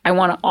I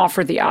want to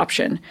offer the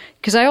option,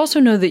 because I also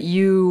know that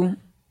you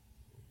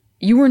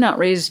were not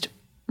raised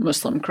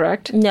Muslim,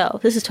 correct? No,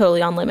 this is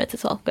totally on limits.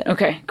 It's all good.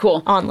 Okay,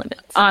 cool. On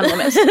limits. On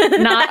limits. Not off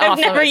limits. I've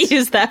never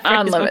used that phrase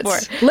on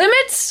limits. before.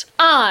 Limits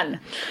on.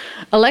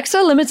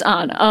 Alexa, limits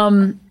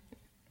on.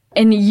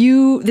 And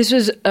this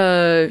was,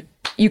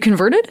 you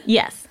converted?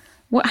 Yes.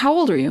 How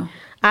old are you?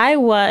 I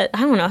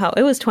don't know how,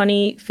 it was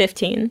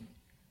 2015.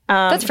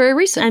 That's very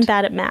recent. I'm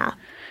bad at math,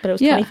 but it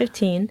was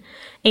 2015.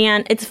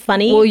 And it's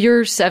funny. Well,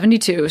 you're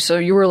 72, so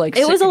you were like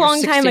it was a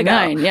long time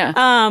ago.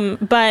 Yeah.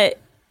 But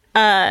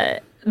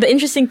the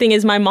interesting thing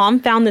is my mom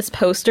found this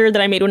poster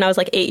that I made when I was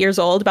like 8 years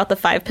old about the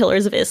 5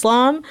 pillars of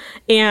Islam.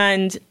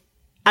 And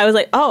I was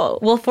like, oh,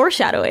 well,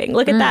 foreshadowing.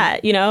 Look at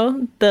that. You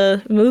know,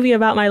 the movie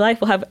about my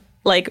life will have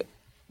like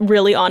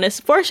really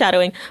honest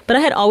foreshadowing. But I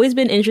had always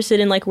been interested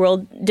in like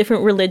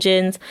different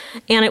religions.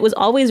 And it was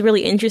always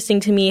really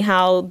interesting to me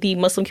how the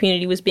Muslim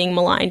community was being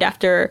maligned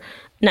after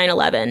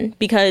 9/11,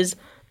 because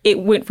it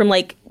went from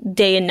like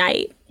day and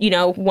night. You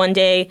know, one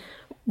day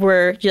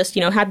we're just,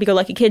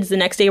 happy-go-lucky kids. The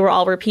next day we're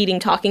all repeating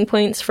talking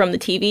points from the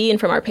TV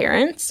and from our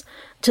parents,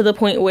 to the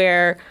point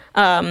where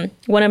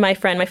one of my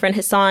friend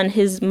Hassan,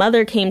 his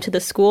mother came to the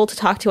school to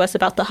talk to us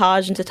about the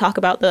Hajj and to talk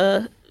about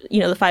the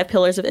 5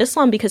 pillars of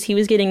Islam, because he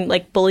was getting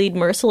like bullied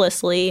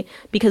mercilessly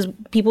because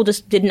people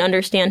just didn't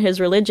understand his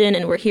religion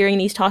and were hearing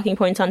these talking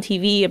points on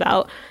TV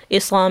about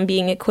Islam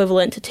being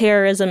equivalent to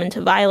terrorism and to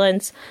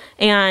violence.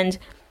 And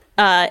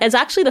it's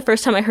actually the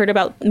first time I heard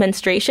about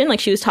menstruation. Like,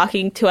 she was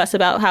talking to us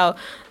about how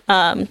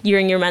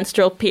during your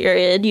menstrual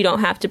period, you don't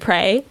have to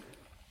pray.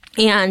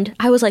 And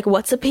I was like,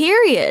 what's a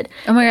period?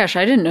 Oh my gosh,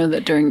 I didn't know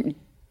that during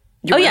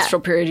your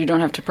menstrual period you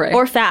don't have to pray.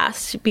 Or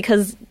fast,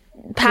 because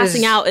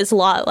passing out is a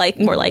lot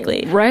more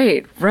likely.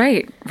 Right.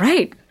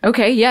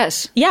 Okay,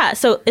 yes. Yeah,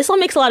 so Islam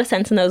makes a lot of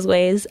sense in those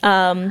ways.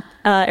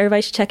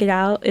 Everybody should check it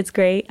out. It's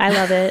great. I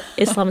love it.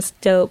 Islam's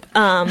dope.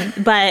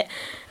 But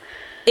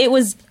it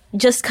was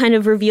just kind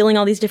of revealing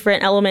all these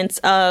different elements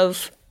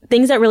of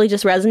things that really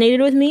just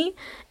resonated with me.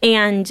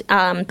 And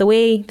the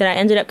way that I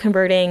ended up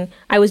converting,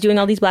 I was doing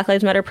all these Black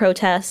Lives Matter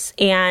protests,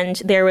 and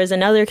there was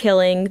another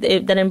killing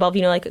that involved,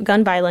 like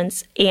gun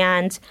violence.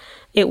 And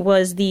it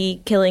was the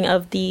killing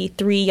of the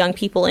 3 young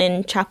people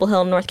in Chapel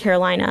Hill, North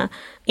Carolina.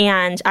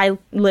 And I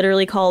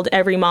literally called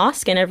every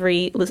mosque and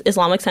every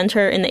Islamic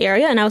center in the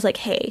area. And I was like,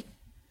 hey,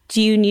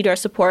 do you need our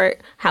support?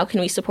 How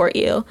can we support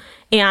you?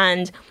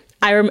 And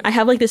I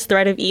have like this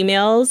thread of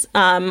emails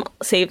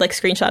saved, like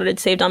screenshotted,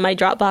 saved on my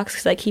Dropbox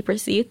because I keep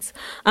receipts.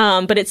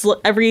 But it's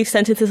every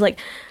sentence is like,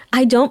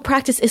 I don't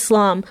practice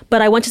Islam,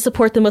 but I want to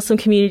support the Muslim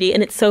community.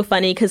 And it's so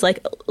funny because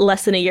like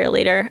less than a year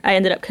later, I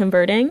ended up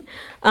converting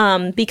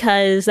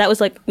because that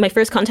was like my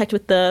first contact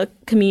with the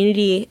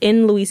community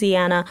in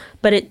Louisiana.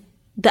 But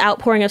the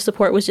outpouring of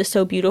support was just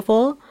so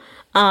beautiful.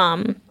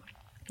 And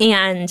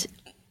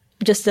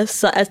just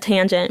a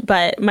tangent,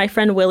 but my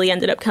friend Willie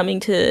ended up coming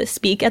to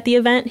speak at the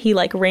event. He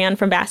like ran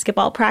from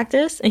basketball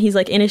practice, and he's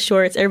like in his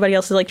shorts. Everybody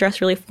else is like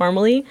dressed really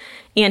formally,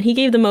 and he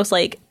gave the most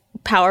like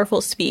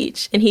powerful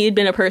speech. And he had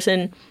been a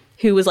person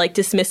who was like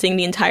dismissing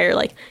the entire,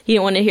 like, he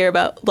didn't want to hear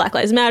about Black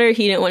Lives Matter.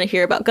 He didn't want to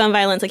hear about gun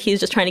violence. Like, he was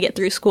just trying to get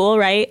through school,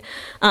 right?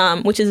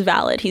 Which is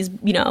valid. He's,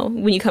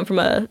 when you come from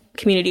a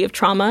community of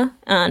trauma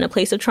and a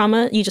place of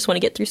trauma, you just want to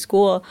get through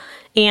school.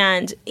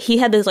 And he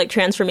had this like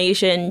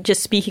transformation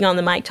just speaking on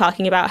the mic,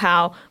 talking about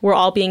how we're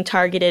all being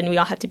targeted and we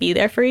all have to be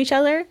there for each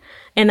other.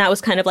 And that was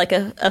kind of like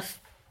a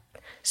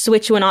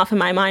switch went off in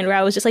my mind where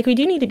I was just like, we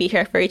do need to be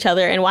here for each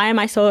other. And why am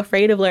I so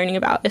afraid of learning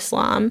about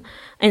Islam?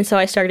 And so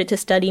I started to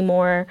study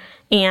more,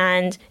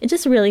 and it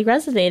just really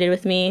resonated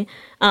with me.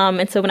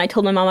 And so when I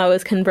told my mom I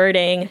was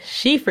converting,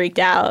 she freaked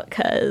out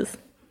because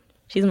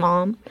she's a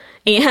mom.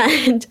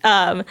 And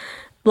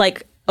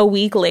like a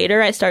week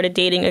later, I started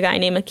dating a guy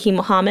named Akeem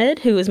Muhammad,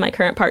 who is my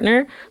current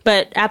partner.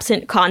 But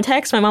absent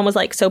context, my mom was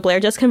like, so Blair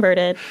just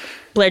converted.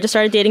 Blair just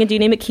started dating a dude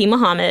named Akeem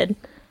Muhammad.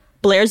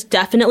 Blair's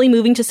definitely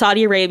moving to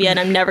Saudi Arabia, and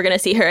I'm never going to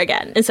see her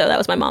again. And so that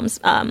was my mom's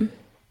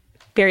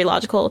very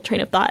logical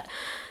train of thought.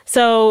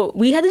 So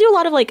we had to do a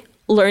lot of like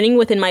learning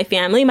within my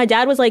family. My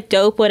dad was like,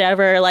 dope,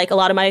 whatever. Like a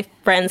lot of my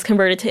friends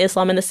converted to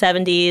Islam in the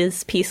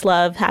 70s. Peace,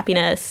 love,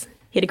 happiness.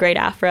 He had a great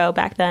afro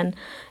back then.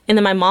 And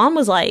then my mom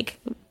was like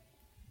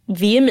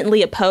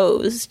vehemently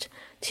opposed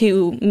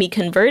to me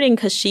converting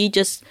because she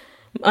just,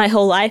 my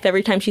whole life,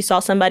 every time she saw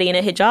somebody in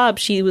a hijab,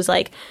 she was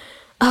like,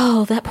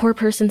 oh, that poor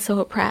person's so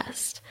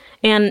oppressed.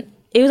 And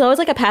it was always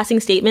like a passing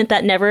statement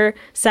that never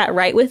sat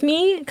right with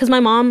me because my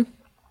mom,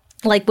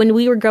 like when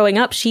we were growing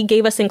up, she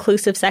gave us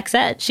inclusive sex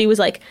ed. She was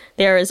like,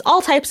 there is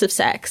all types of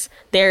sex.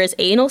 There is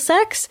anal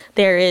sex.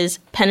 There is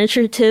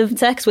penetrative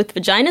sex with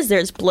vaginas.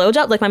 There's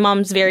blowjob. Like my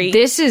mom's very...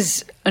 This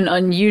is an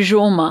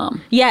unusual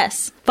mom.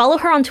 Yes. Follow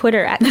her on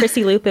Twitter at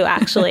Chrissy Lupu,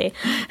 actually.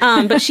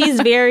 But she's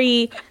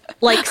very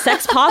like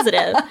sex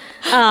positive.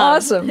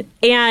 Awesome.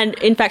 And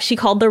in fact, she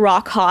called The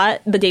Rock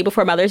hot the day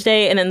before Mother's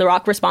Day. And then The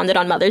Rock responded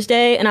on Mother's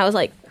Day. And I was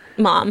like,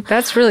 Mom.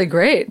 That's really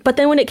great. But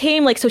then when it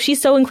came, like, so she's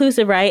so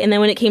inclusive, right? And then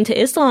when it came to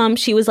Islam,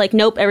 she was like,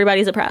 nope,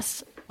 everybody's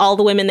oppressed. All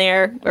the women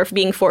there are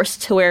being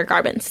forced to wear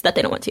garments that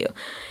they don't want to.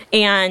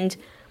 And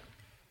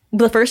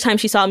the first time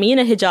she saw me in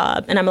a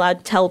hijab, and I'm allowed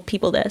to tell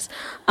people this,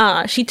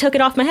 she took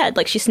it off my head.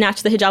 Like, she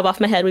snatched the hijab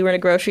off my head. We were in a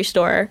grocery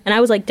store. And I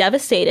was, like,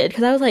 devastated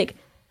because I was like,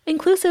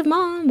 inclusive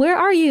mom, where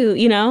are you?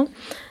 You know?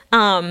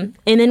 And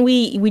then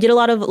we did a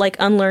lot of, like,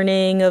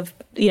 unlearning of,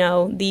 you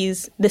know,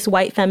 this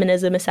white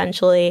feminism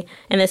essentially,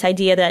 and this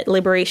idea that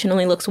liberation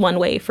only looks one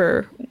way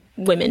for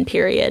women,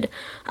 period.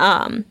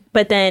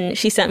 But then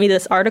she sent me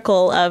this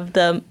article of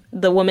the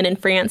woman in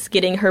France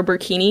getting her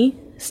burkini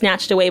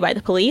snatched away by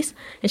the police,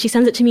 and she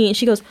sends it to me and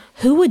she goes,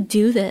 who would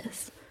do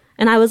this?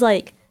 And I was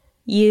like,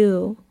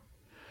 you,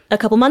 a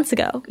couple months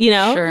ago, you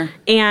know? Sure.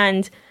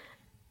 And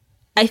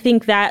I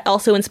think that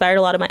also inspired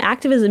a lot of my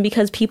activism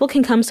because people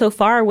can come so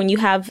far when you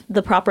have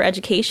the proper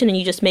education and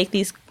you just make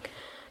these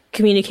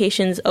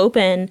communications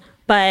open.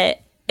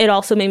 But it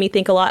also made me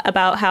think a lot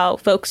about how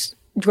folks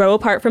grow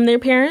apart from their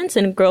parents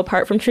and grow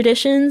apart from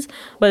traditions,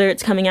 whether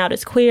it's coming out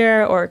as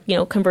queer or, you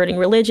know, converting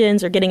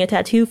religions or getting a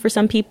tattoo for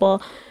some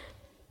people.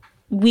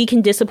 We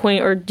can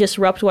disappoint or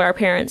disrupt what our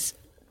parents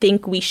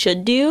think we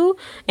should do,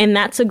 and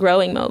that's a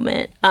growing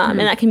moment.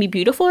 And that can be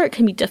beautiful or it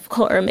can be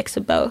difficult or a mix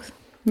of both.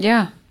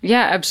 Yeah,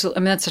 absolutely. I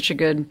mean, that's such a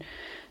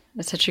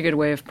good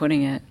way of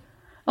putting it.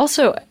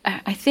 Also,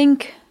 I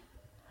think,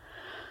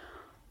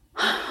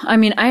 I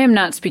mean, I am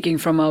not speaking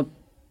from a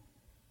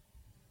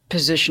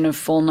position of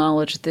full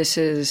knowledge. This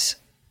is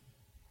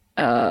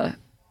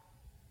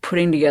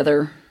putting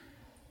together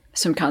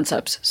some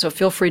concepts, so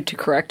feel free to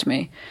correct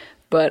me.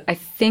 But I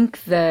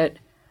think that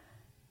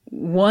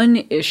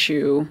one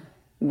issue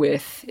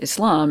with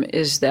Islam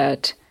is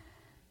that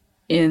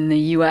in the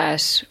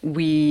U.S.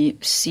 we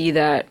see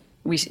that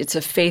it's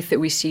a faith that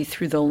we see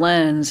through the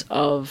lens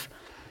of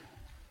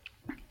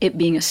it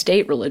being a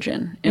state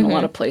religion in a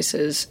lot of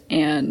places,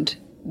 and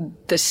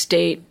the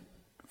state,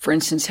 for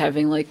instance,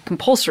 having like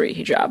compulsory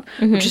hijab,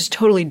 which is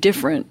totally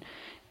different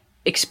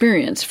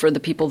experience for the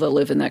people that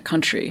live in that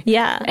country.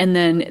 Yeah. And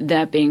then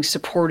that being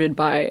supported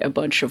by a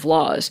bunch of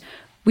laws.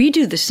 We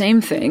do the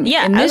same thing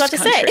in this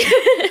country.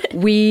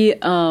 We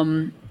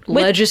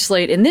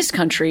legislate in this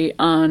country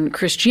on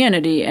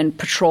Christianity and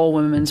patrol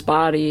women's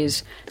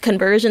bodies.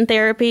 Conversion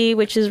therapy,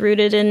 which is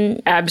rooted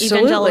in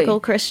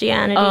evangelical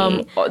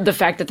Christianity. The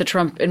fact that the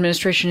Trump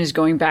administration is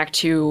going back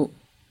to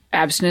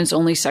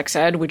abstinence-only sex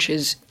ed, which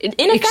is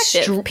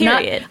ineffective,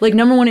 period.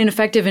 Number one,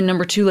 ineffective, and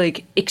number two,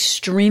 like,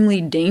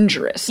 extremely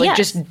dangerous. Like,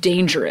 just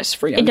dangerous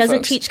for young folks. It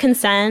doesn't teach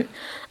consent.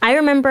 I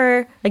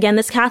remember, again,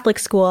 this Catholic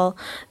school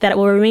that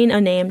will remain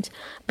unnamed,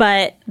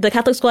 but the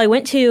Catholic school I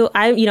went to,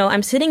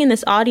 I'm sitting in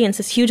this audience,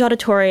 this huge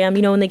auditorium.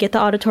 You know, when they get the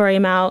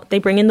auditorium out, they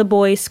bring in the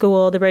boys'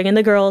 school, they bring in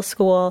the girls'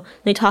 school,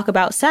 they talk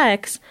about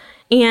sex.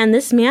 And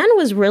this man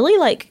was really,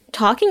 like,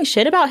 talking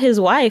shit about his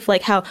wife,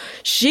 like how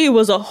she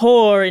was a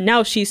whore and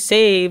now she's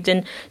saved.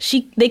 And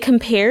they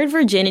compared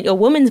virginity, a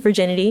woman's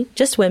virginity,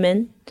 just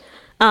women,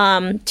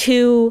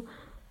 to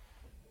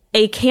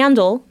a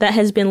candle that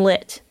has been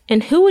lit.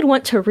 And who would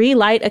want to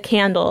relight a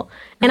candle?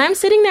 And I'm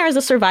sitting there as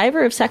a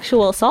survivor of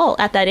sexual assault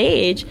at that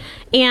age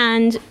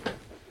and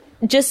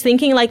just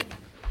thinking, like,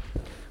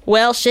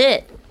 well,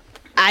 shit.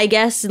 I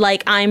guess,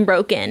 like, I'm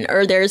broken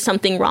or there's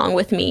something wrong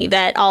with me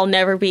that I'll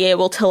never be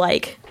able to,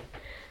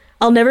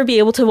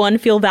 one,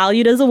 feel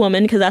valued as a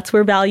woman, because that's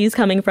where value's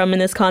coming from in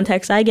this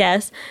context, I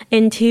guess.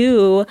 And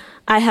two,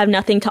 I have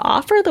nothing to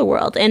offer the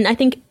world. And I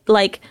think,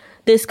 like,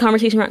 this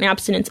conversation around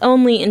abstinence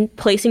only and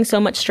placing so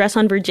much stress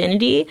on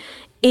virginity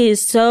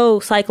is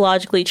so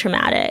psychologically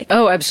traumatic.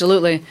 Oh,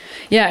 absolutely.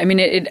 Yeah, I mean,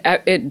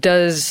 it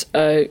does,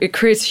 it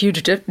creates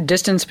huge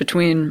distance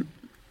between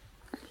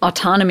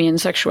autonomy and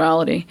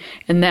sexuality,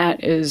 and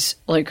that is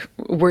like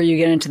where you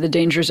get into the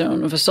danger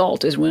zone of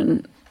assault, is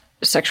when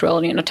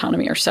sexuality and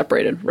autonomy are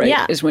separated, right?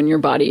 Yeah. Is when your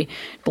body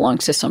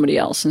belongs to somebody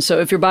else. And so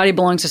if your body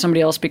belongs to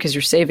somebody else because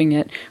you're saving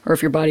it, or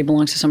if your body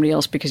belongs to somebody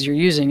else because you're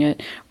using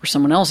it, or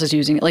someone else is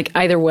using it, like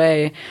either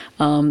way,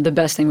 the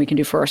best thing we can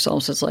do for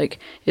ourselves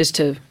is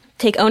to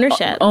take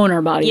ownership, own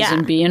our bodies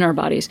and be in our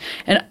bodies.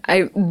 And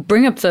I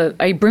bring up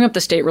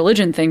the state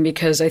religion thing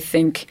because I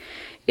think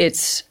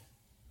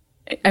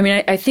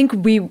I think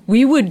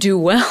we would do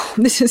well.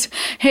 This is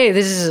just Cami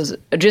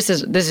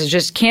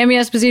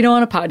Esposito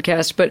on a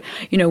podcast, but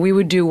we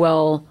would do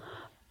well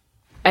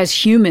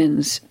as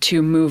humans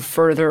to move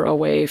further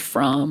away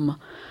from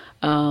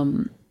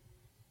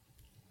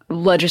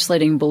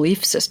legislating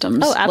belief systems,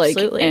 Oh,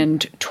 absolutely.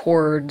 and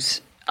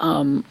towards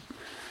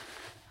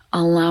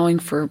allowing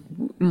for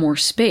more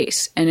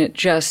space. And it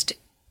just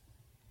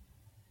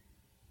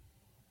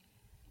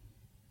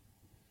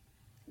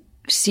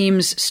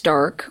seems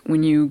stark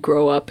when you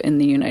grow up in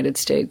the United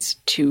States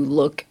to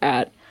look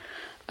at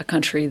a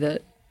country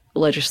that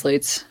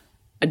legislates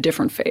a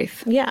different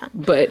faith. Yeah.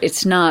 But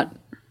it's not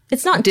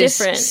different.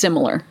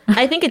 Dissimilar.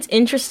 I think it's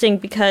interesting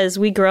because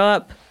we grow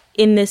up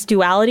in this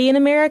duality in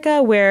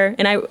America where,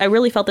 and I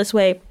really felt this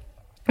way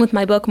with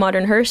my book,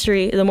 Modern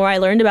Herstory. The more I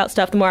learned about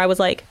stuff, the more I was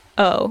like,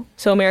 oh,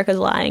 so America's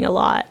lying a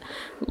lot,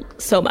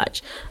 so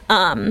much.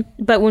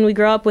 But when we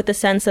grow up with the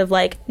sense of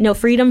like, no,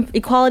 freedom,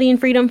 equality and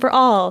freedom for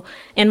all.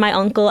 And my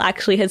uncle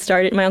actually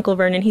my Uncle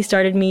Vernon, he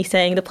started me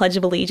saying the Pledge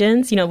of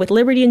Allegiance, with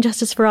liberty and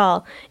justice for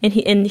all.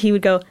 And he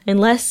would go,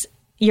 unless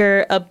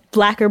you're a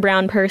black or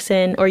brown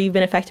person or you've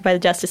been affected by the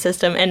justice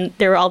system. And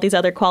there were all these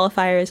other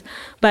qualifiers.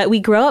 But we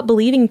grow up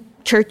believing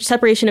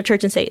separation of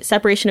church and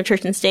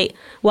state.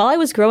 While I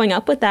was growing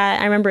up with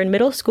that, I remember in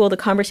middle school, the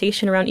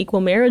conversation around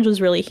equal marriage was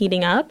really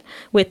heating up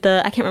with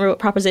I can't remember what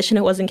proposition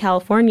it was in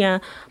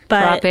California,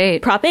 but Prop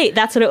 8. Prop 8,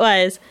 that's what it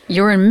was.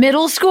 You're in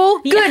middle school?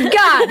 Good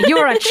God,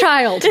 you're a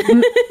child.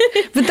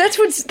 But that's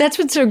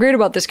what's so great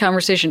about this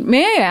conversation.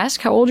 May I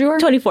ask how old you are?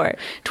 24.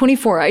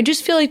 24. I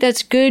just feel like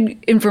that's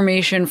good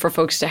information for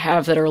folks to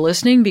have that are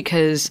listening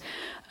because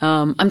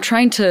I'm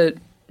trying to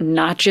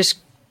not just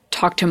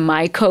talk to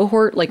my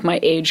cohort, like my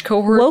age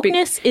cohort.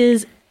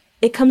 Wokeness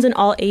it comes in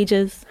all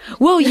ages.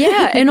 Well,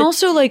 yeah. And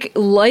also like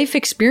life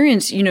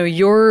experience,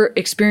 your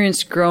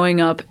experience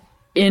growing up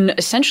in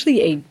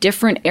essentially a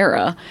different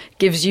era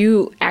gives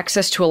you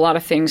access to a lot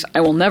of things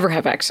I will never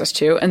have access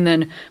to. And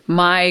then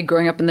my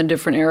growing up in the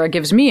different era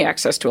gives me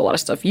access to a lot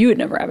of stuff you would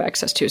never have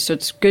access to. So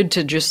it's good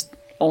to just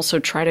also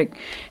try to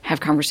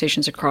have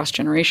conversations across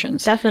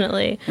generations.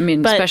 Definitely. I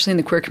mean, especially in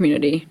the queer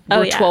community.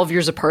 We're 12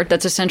 years apart.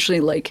 That's essentially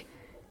like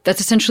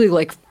that's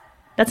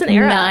an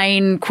era.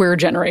 9 queer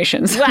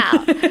generations.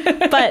 Wow.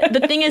 But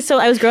the thing is, so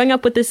I was growing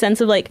up with this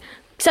sense of like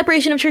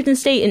separation of church and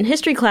state in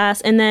history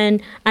class, and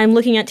then I'm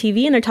looking at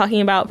TV and they're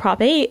talking about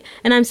Prop 8,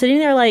 and I'm sitting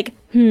there like,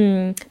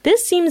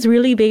 this seems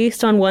really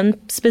based on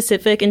one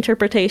specific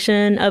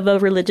interpretation of a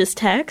religious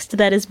text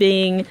that is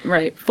being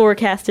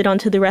forecasted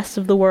onto the rest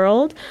of the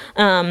world,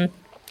 and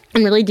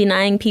really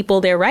denying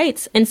people their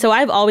rights. And so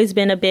I've always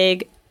been a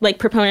big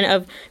proponent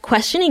of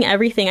questioning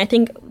everything. I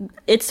think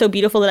it's so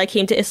beautiful that I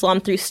came to Islam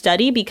through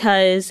study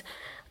because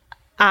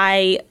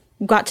I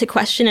got to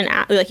question and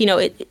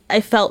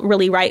I felt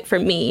really right for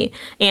me.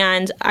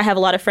 And I have a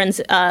lot of friends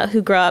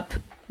who grow up,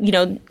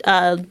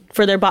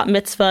 for their bat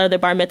mitzvah, their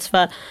bar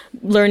mitzvah,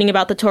 learning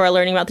about the Torah,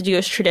 learning about the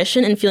Jewish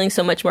tradition, and feeling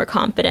so much more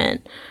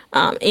confident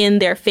in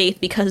their faith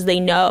because they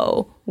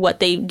know what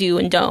they do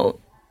and don't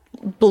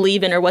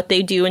believe in, or what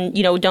they do and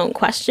don't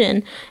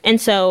question. And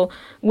so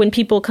when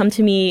people come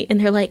to me and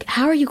they're like,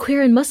 how are you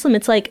queer and Muslim?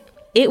 It's like,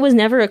 it was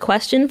never a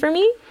question for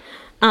me.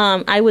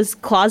 I was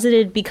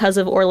closeted because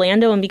of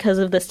Orlando and because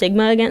of the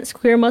stigma against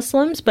queer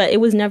Muslims, but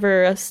it was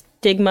never a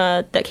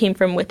stigma that came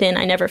from within.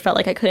 I never felt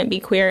like I couldn't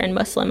be queer and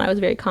Muslim. I was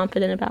very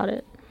confident about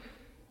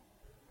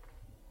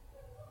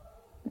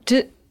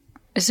it.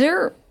 Is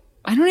there,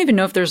 I don't even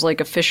know if there's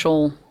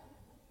official,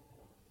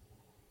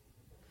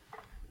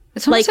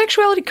 is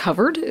homosexuality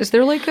covered? Is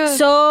there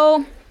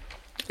So,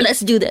 let's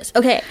do this.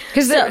 Okay.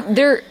 Because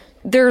there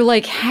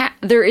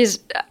is,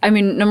 I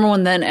mean, number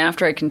one, then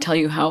after I can tell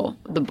you how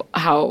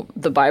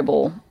the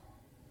Bible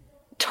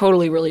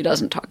totally really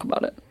doesn't talk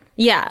about it.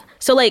 Yeah.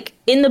 So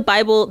in the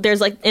Bible,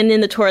 there's and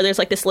in the Torah, there's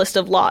this list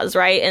of laws,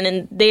 right? And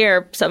then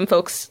there, some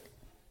folks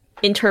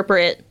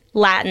interpret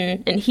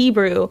Latin and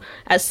Hebrew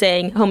as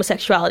saying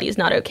homosexuality is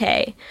not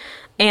okay.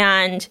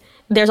 And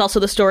there's also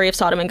the story of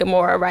Sodom and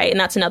Gomorrah, right? And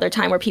that's another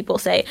time where people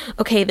say,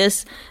 okay,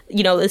 this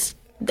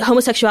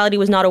homosexuality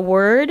was not a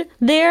word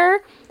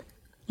there.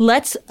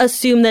 Let's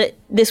assume that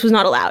this was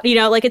not allowed.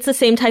 It's the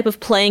same type of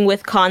playing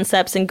with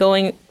concepts and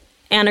going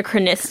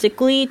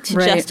anachronistically to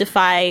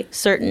justify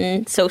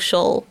certain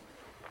social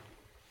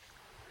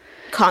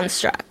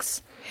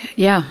constructs.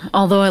 Yeah.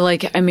 Although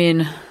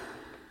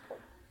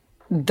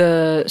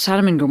the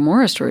Sodom and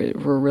Gomorrah story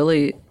were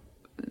really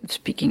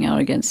speaking out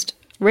against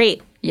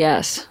rape.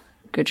 Yes.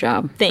 Good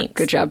job. Thanks.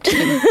 Good job,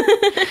 team.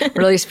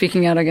 Really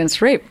speaking out against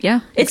rape.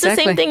 Yeah. It's the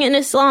same thing in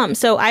Islam.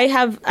 So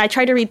I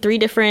tried to read 3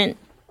 different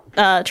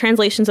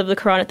translations of the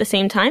Quran at the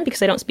same time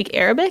because I don't speak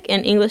Arabic,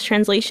 and English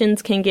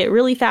translations can get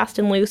really fast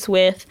and loose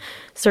with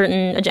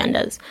certain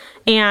agendas.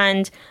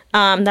 And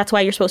that's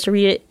why you're supposed to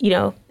read it. You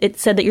know, it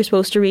said that you're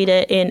supposed to read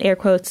it in air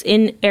quotes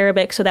in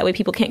Arabic so that way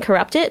people can't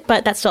corrupt it.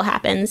 But that still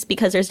happens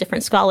because there's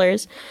different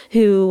scholars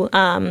who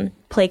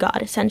play God,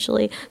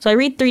 essentially. So I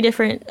read 3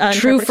 different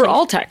True for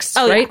all texts,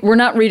 right? Yeah. We're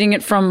not reading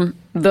it from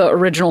the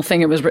original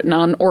thing it was written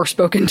on or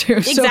spoken to.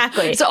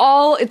 Exactly.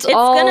 So it's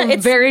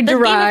very the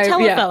derived.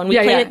 Game of telephone. We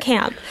played at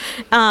camp.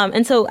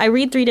 And so I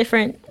read 3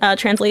 different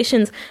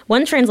translations.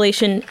 One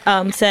translation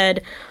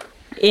said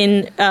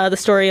in the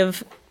story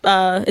of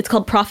it's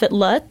called Prophet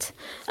Lut,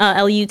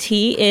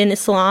 L-U-T in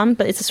Islam,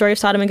 but it's the story of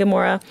Sodom and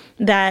Gomorrah,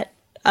 that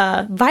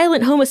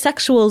violent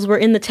homosexuals were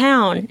in the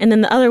town. And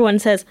then the other one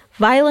says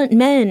violent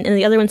men, and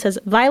the other one says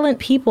violent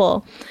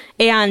people.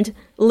 And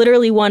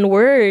literally one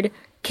word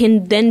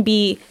can then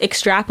be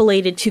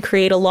extrapolated to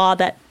create a law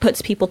that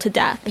puts people to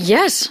death.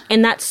 Yes.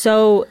 And that's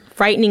so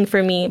frightening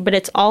for me, but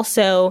it's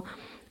also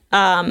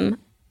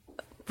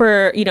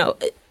for, you know,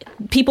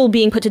 people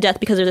being put to death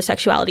because of their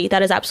sexuality.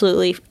 That is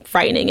absolutely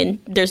frightening, and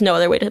there's no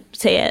other way to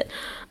say it.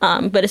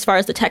 But as far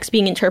as the text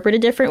being interpreted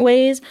different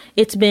ways,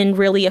 it's been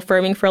really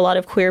affirming for a lot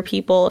of queer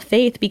people of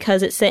faith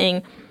because it's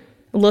saying,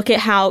 look at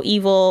how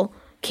evil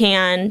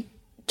can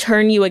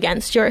turn you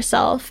against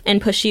yourself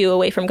and push you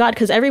away from God.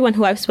 Because everyone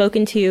who I've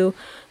spoken to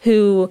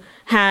who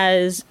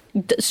has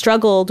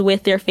struggled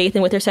with their faith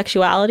and with their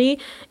sexuality,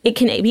 it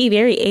can be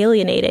very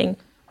alienating.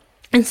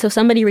 And so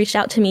somebody reached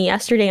out to me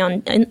yesterday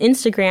on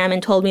Instagram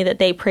and told me that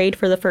they prayed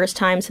for the first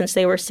time since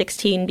they were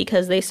 16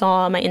 because they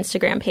saw my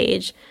Instagram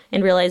page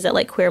and realized that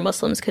like queer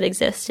Muslims could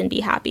exist and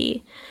be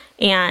happy.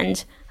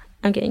 And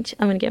I'm going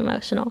to get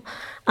emotional.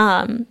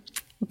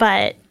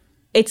 But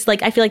it's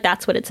like, I feel like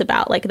that's what it's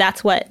about. Like,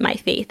 that's what my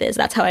faith is.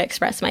 That's how I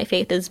express my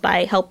faith, is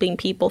by helping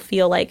people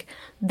feel like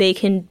they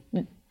can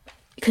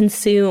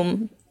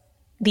consume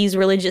these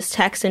religious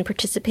texts and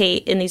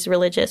participate in these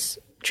religious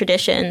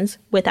traditions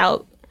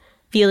without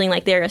feeling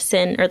like they're a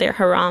sin or they're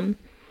haram.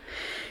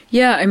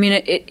 Yeah, I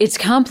mean, it's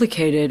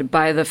complicated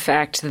by the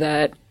fact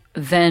that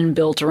then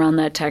built around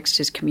that text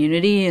is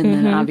community, and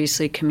then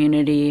obviously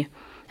community,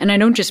 and I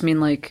don't just mean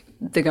like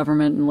the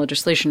government and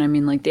legislation, I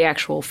mean like the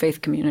actual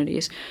faith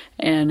communities.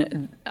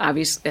 And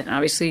obviously,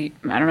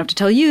 I don't have to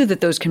tell you that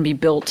those can be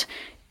built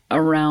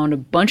around a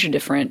bunch of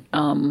different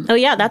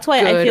that's why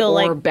I feel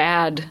or like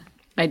bad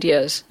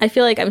ideas. I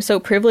feel like I'm so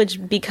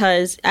privileged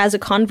because as a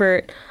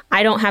convert,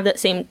 I don't have that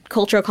same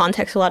cultural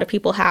context a lot of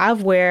people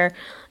have where,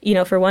 you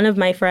know, for one of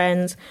my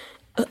friends,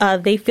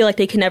 they feel like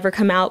they can never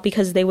come out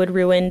because they would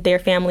ruin their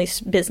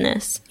family's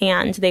business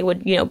and they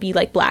would, you know, be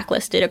like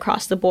blacklisted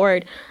across the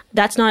board.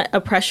 That's not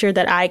a pressure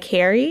that I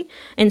carry.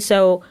 And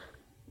so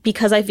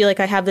because I feel like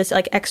I have this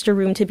like extra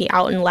room to be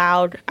out and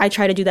loud, I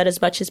try to do that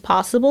as much as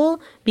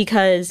possible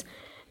because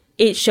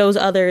it shows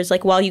others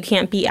like while you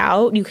can't be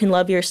out, you can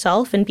love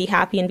yourself and be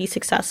happy and be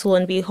successful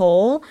and be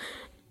whole,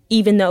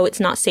 even though it's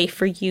not safe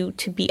for you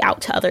to be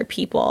out to other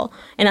people.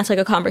 And that's like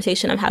a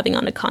conversation I'm having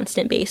on a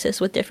constant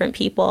basis with different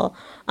people.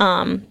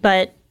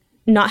 But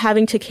not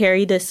having to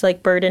carry this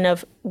like burden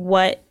of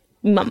what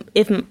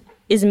if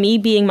is me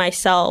being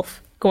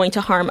myself going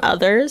to harm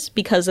others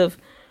because of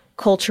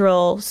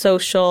cultural,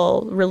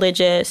 social,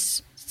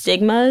 religious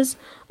stigmas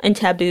and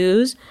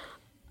taboos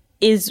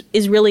is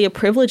really a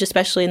privilege,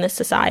 especially in this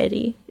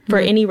society, for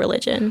any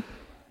religion.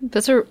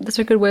 That's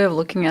a good way of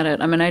looking at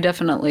it. I mean, I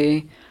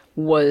definitely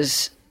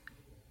was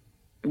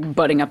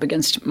butting up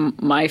against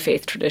my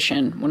faith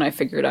tradition when I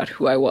figured out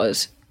who I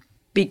was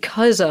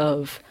because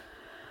of,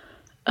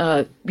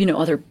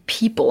 other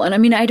people. And I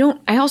mean,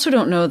 I also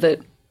don't know that,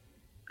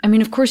 I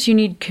mean, of course you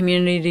need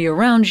community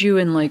around you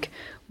and like,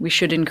 we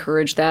should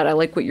encourage that. I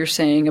like what you're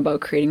saying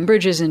about creating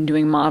bridges and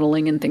doing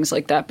modeling and things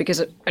like that,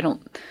 because I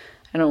don't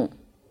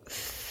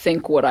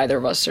think what either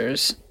of us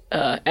is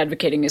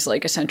advocating is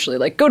like essentially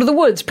like go to the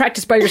woods,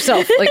 practice by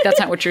yourself. Like that's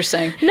not what you're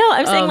saying. No,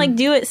 I'm saying like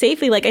do it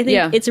safely. Like I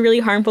think it's really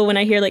harmful when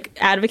I hear like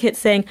advocates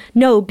saying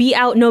no, be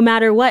out no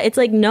matter what. It's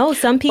like no,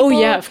 some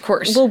people of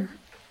course will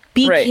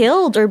be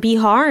killed or be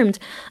harmed.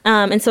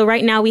 And so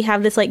right now we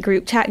have this like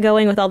group chat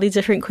going with all these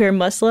different queer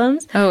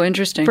Muslims. Oh,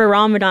 interesting. For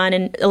Ramadan,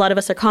 and a lot of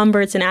us are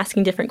converts and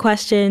asking different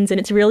questions, and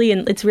it's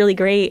really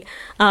great.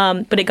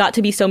 But it got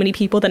to be so many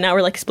people that now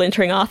we're like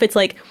splintering off. It's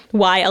like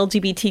why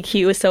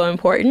LGBTQ is so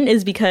important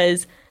is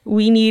because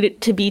we need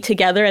to be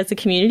together as a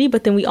community,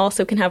 but then we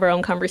also can have our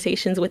own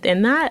conversations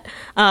within that.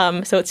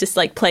 So it's just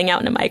like playing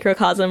out in a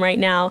microcosm right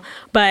now.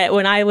 But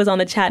when I was on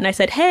the chat and I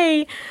said,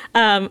 hey,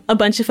 a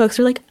bunch of folks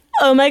were like,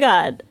 oh my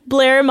God,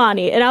 Blair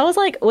Imani. And I was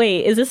like,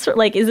 wait, is it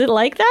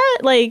like that?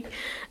 Like,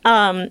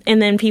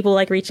 and then people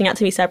like reaching out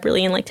to me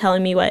separately and like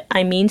telling me what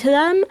I mean to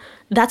them.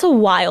 That's a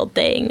wild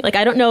thing. Like,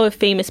 I don't know if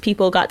famous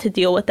people got to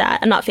deal with that.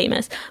 I'm not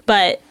famous,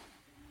 but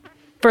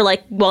for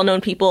like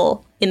well-known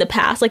people in the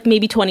past, like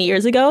maybe 20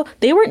 years ago,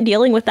 they weren't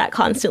dealing with that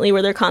constantly,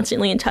 where they're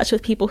constantly in touch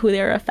with people who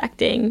they're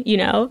affecting, you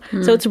know?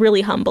 So it's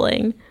really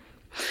humbling.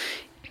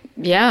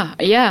 Yeah,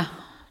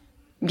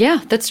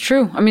 that's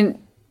true. I mean,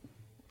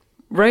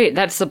 right.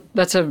 That's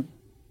a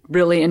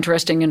really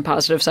interesting and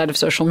positive side of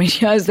social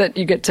media is that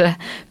you get to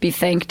be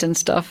thanked and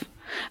stuff.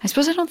 I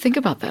suppose I don't think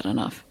about that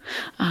enough.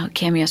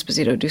 Cami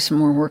Esposito, do some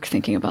more work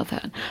thinking about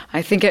that.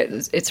 I think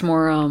it's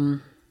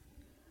more,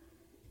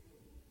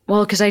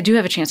 well, because I do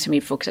have a chance to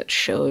meet folks at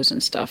shows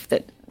and stuff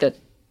that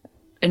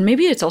and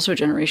maybe it's also a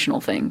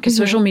generational thing, because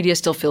social media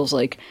still feels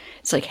like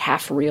it's like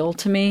half real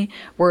to me,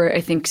 where I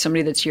think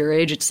somebody that's your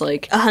age, it's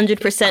like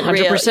 100%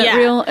 real. 100%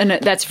 real, and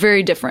that's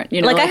very different. You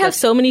know, like I have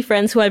so many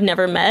friends who I've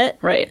never met.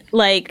 Right.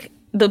 Like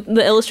the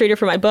illustrator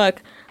for my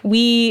book,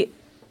 we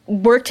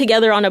worked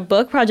together on a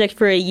book project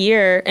for a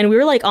year, and we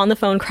were like on the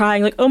phone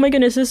crying, like, oh my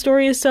goodness, this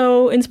story is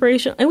so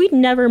inspirational. And we'd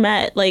never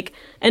met. Like,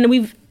 and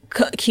we've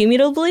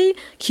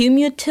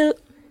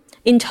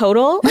in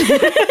total,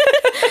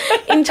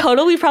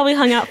 we probably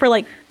hung out for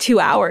like 2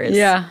 hours.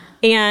 Yeah.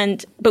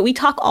 But we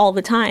talk all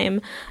the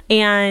time.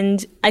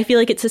 And I feel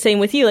like it's the same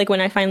with you. Like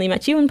when I finally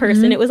met you in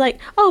person, it was like,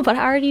 oh, but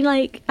I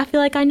feel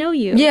like I know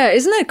you. Yeah.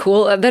 Isn't that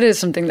cool? That is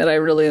something that I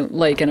really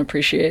like and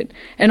appreciate.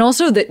 And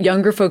also that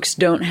younger folks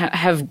don't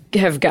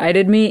have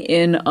guided me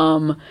in,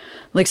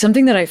 like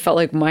something that I felt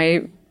like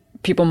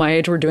people my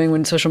age were doing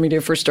when social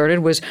media first started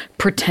was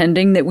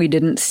pretending that we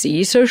didn't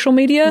see social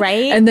media.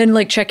 Right. And then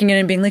like checking in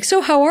and being like, so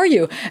how are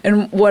you?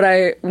 And when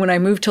I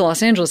moved to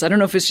Los Angeles, I don't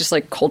know if it's just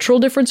like cultural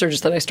difference or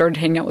just that I started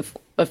hanging out with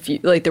a few,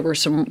 like there were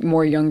some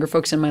more younger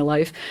folks in my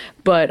life,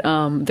 but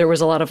there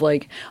was a lot of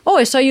like, oh,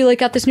 I saw you like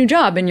got this new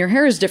job and your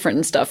hair is different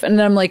and stuff. And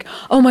then I'm like,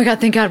 oh my God,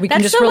 thank God we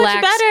can just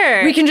relax. That's so much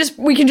better.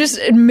 We can just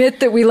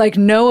admit that we like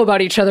know about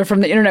each other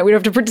from the internet. We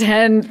don't have to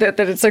pretend that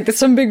it's like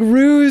some big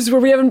ruse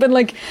where we haven't been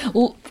like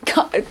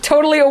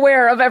totally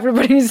aware of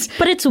everybody's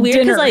But it's weird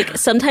because like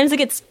sometimes it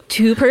gets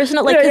too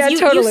personal. Like because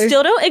you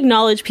still don't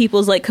acknowledge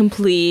people's like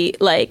complete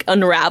like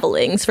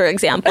unravelings, for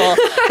example.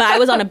 But I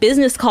was on a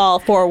business call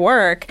for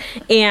work,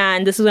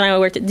 and this is when I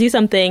worked at Do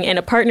Something, and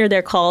a partner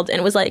there called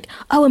and was like,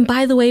 oh, and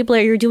by the way,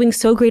 Blair, you're doing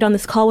so great on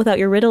this call without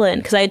your Ritalin,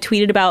 because I had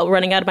tweeted about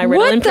running out of my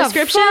Ritalin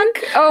prescription.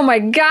 Fuck? Oh my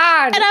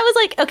God. And I was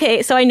like,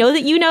 okay, so I know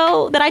that you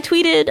know that I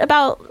tweeted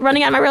about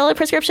running out of my Ritalin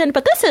prescription,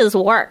 but this is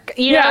work.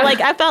 You know, like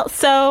I felt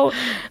so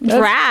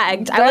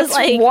dragged. I was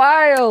like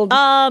wild.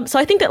 So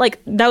I think that like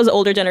that was an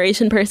older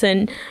generation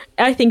person.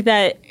 I think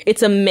that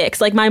it's a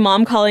mix. Like my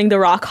mom calling The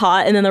Rock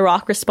hot and then The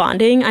Rock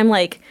responding. I'm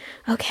like,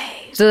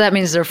 okay. So that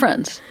means they're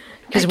friends.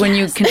 Because when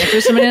you connect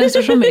with somebody on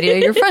social media,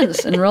 you're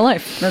friends in real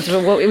life. That's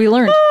what we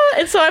learned.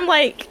 And so I'm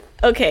like,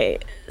 okay,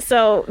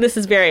 so this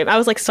is I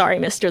was like, sorry,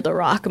 Mr. The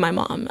Rock. My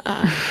mom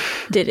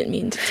didn't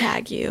mean to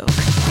tag you.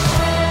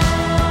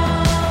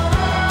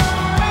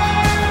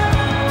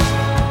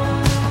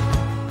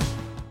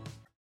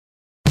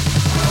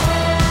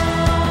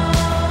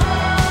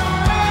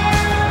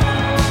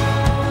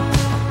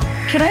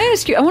 Can I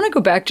ask you, I want to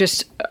go back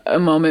just a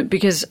moment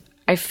because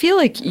I feel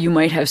like you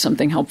might have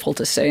something helpful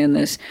to say in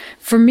this.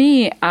 For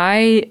me,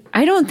 I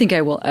don't think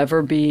I will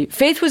ever be,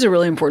 faith was a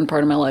really important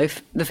part of my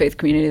life. The faith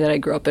community that I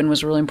grew up in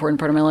was a really important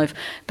part of my life.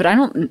 But I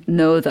don't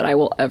know that I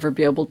will ever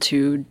be able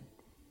to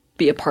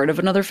be a part of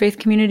another faith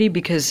community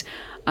because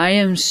I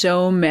am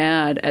so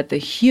mad at the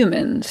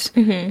humans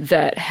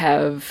that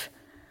have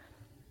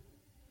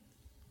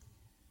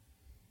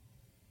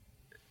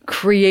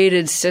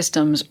created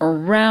systems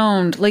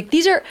around, like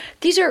these are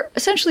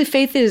essentially,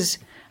 faith is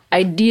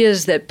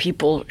ideas that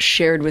people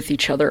shared with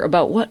each other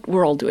about what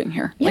we're all doing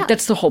here. Yeah. Like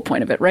that's the whole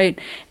point of it, right?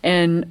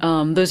 And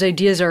those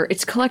ideas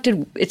it's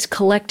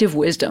collective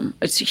wisdom.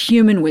 It's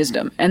human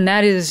wisdom. And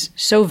that is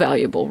so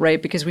valuable,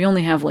 right? Because we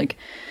only have like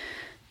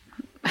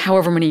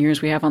however many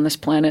years we have on this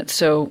planet.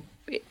 So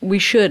we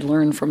should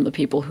learn from the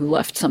people who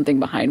left something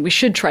behind. We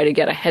should try to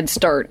get a head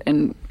start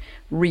and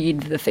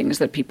read the things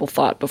that people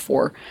thought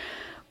before.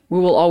 We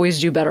will always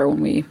do better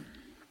when we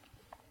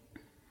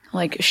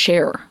like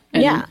share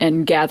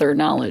and gather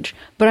knowledge.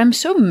 But I'm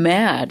so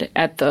mad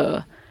at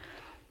the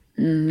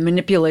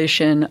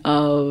manipulation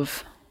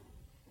of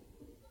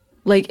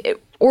like,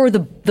 or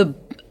the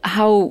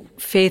how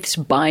faiths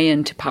buy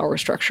into power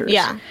structures.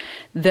 Yeah.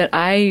 That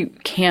I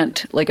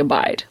can't like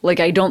abide. Like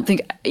I don't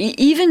think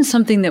even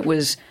something that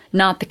was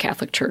not the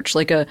Catholic Church,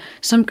 like a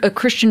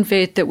Christian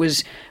faith that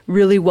was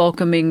really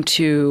welcoming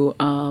to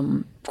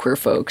queer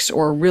folks,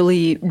 or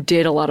really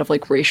did a lot of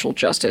like racial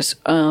justice,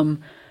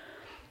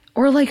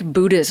 or like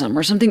Buddhism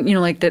or something, you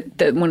know, like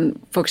that when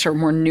folks are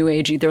more new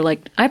agey, they're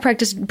like, I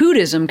practice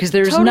Buddhism because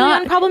there's totally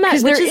not unproblematic,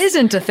 because there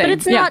isn't a thing. But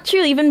it's not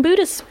true. Even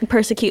Buddhists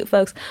persecute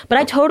folks. But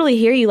I totally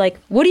hear you. Like,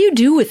 what do you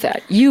do with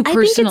that? You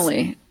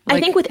personally? I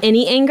think with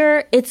any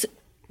anger, it's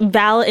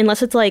valid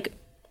unless it's like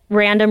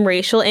random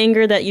racial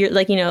anger that you're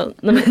like, you know,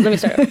 let me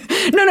start.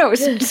 No, I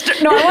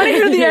want to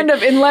hear the end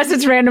of unless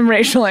it's random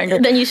racial anger.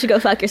 Then you should go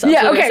fuck yourself.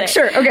 Yeah, okay,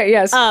 sure. Okay,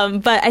 yes.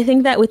 But I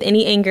think that with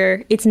any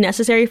anger, it's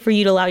necessary for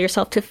you to allow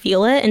yourself to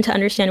feel it and to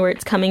understand where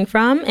it's coming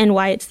from and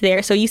why it's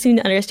there. So you seem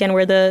to understand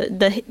where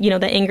the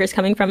anger is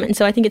coming from. And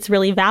so I think it's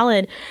really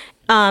valid.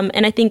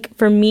 And I think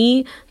for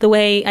me, the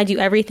way I do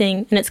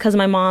everything, and it's because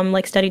my mom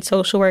like studied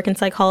social work and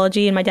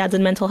psychology and my dad's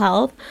in mental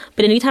health.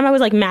 But anytime I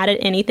was like mad at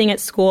anything at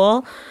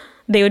school,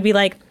 they would be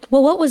like,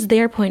 well, what was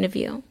their point of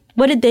view?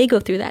 What did they go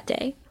through that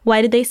day?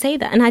 why did they say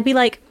that? And I'd be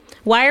like,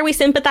 why are we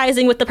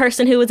sympathizing with the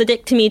person who was a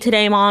dick to me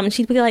today, Mom? And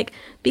she'd be like,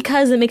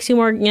 because it makes you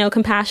more,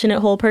 compassionate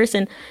whole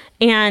person.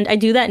 And I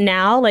do that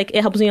now. Like,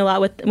 it helps me a lot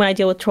with when I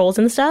deal with trolls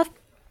and stuff.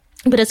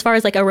 But as far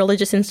as like a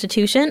religious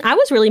institution, I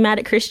was really mad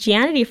at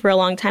Christianity for a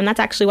long time. That's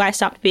actually why I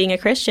stopped being a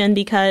Christian,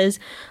 because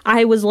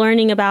I was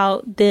learning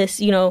about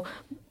this,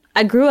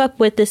 I grew up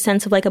with this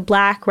sense of like a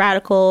Black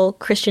radical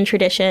Christian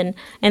tradition.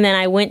 And then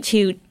I went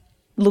to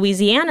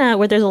Louisiana,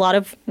 where there's a lot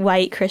of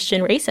white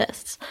Christian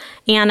racists.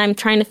 And I'm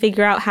trying to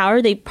figure out, how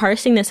are they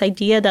parsing this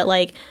idea that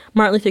like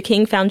Martin Luther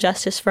King found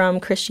justice from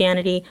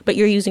Christianity, but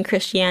you're using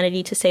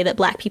Christianity to say that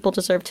Black people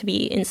deserve to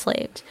be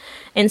enslaved.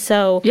 And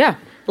so,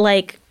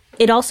 like,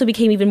 it also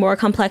became even more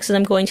complex as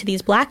I'm going to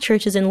these Black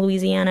churches in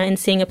Louisiana and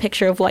seeing a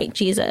picture of white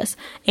Jesus.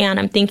 And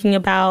I'm thinking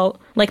about,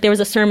 like, there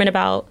was a sermon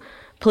about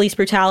police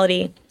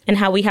brutality and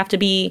how we have to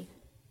be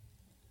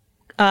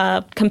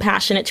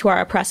compassionate to our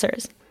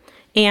oppressors.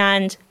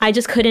 And I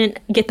just couldn't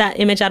get that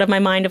image out of my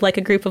mind of like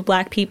a group of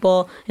Black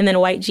people and then a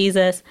white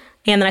Jesus.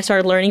 And then I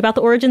started learning about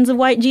the origins of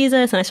white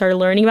Jesus, and I started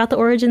learning about the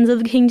origins of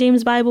the King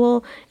James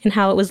Bible and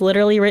how it was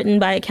literally written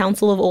by a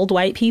council of old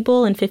white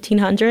people in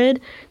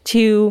 1500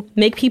 to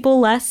make people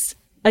less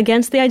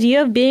against the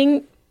idea of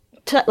being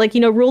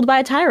ruled by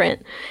a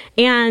tyrant.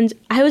 And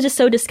I was just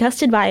so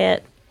disgusted by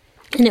it.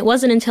 And it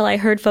wasn't until I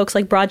heard folks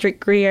like Broderick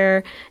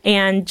Greer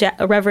and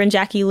Reverend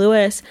Jackie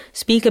Lewis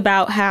speak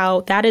about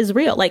how that is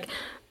real. Like,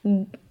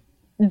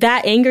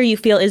 that anger you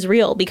feel is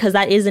real because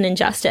that is an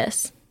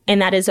injustice, and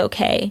that is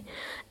okay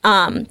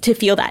to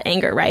feel that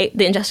anger, right?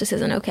 The injustice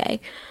isn't okay.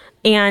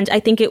 And I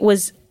think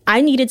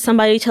I needed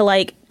somebody to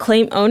like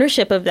claim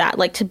ownership of that,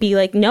 like to be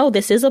like, no,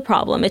 this is a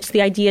problem. It's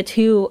the idea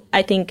too,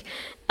 I think,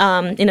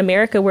 in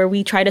America, where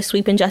we try to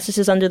sweep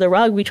injustices under the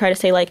rug. We try to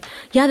say like,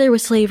 yeah, there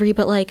was slavery,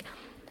 but like,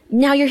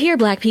 now you're here,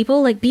 Black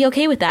people, like, be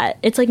okay with that.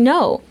 It's like,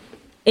 no,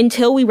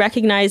 until we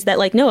recognize that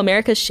like, no,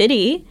 America's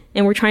shitty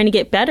and we're trying to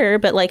get better,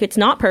 but like, it's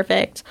not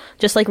perfect.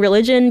 Just like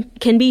religion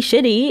can be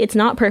shitty, it's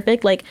not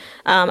perfect. Like,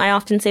 I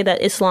often say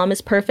that Islam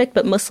is perfect,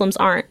 but Muslims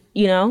aren't,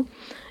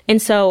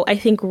 And so I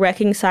think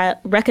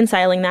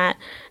reconciling that,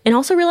 and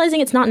also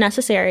realizing it's not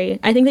necessary.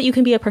 I think that you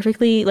can be a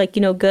perfectly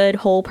good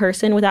whole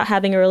person without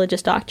having a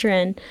religious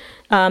doctrine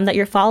that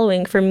you're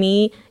following. For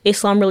me,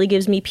 Islam really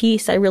gives me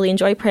peace. I really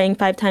enjoy praying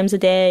 5 times a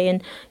day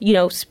and,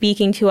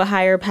 speaking to a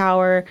higher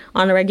power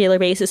on a regular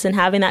basis and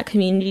having that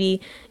community,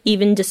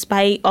 even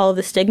despite all of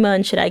the stigma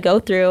and shit I go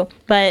through.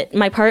 But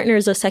my partner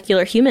is a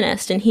secular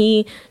humanist, and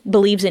he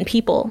believes in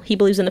people. He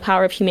believes in the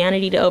power of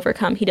humanity to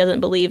overcome. He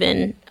doesn't believe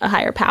in a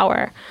higher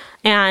power.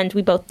 And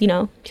we both,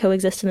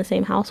 coexist in the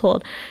same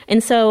household.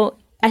 And so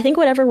I think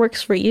whatever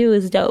works for you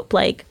is dope.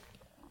 Like,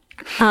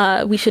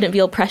 we shouldn't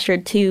feel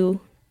pressured to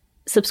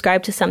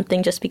subscribe to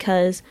something just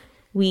because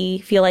we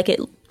feel like it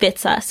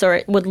fits us or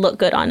it would look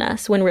good on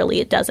us, when really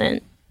it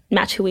doesn't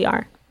match who we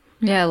are.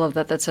 Yeah, I love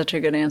that. That's such a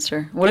good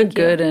answer. What a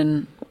good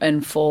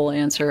and full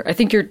answer. I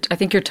think you're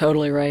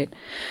totally right.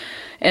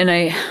 And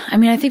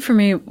I think for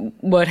me,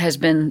 what has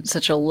been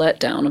such a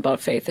letdown about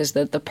faith is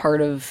that the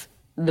part of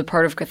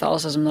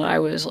Catholicism that I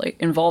was like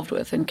involved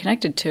with and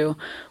connected to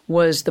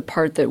was the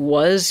part that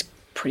was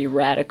pretty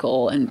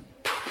radical and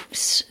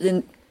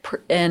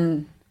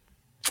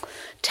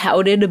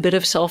touted a bit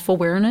of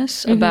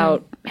self-awareness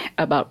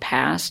about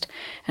past.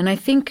 And I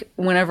think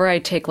whenever I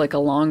take like a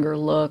longer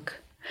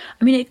look,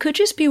 it could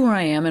just be where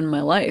I am in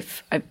my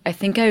life. I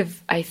think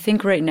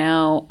right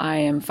now I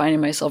am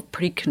finding myself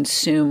pretty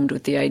consumed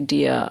with the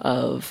idea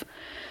of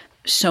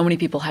so many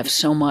people have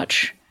so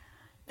much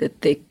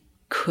that they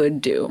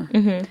could do,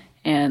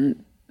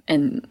 and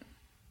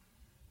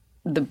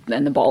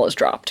the ball is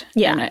dropped.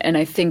 Yeah, and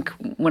I think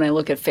when I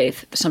look at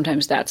faith,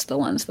 sometimes that's the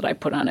lens that I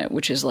put on it,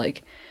 which is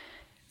like,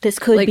 this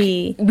could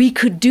be, we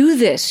could do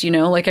this,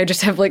 like I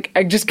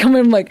just come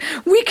in like,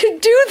 we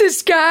could do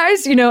this,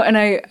 guys, and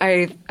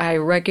I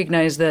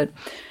recognize that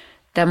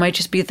might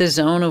just be the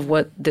zone of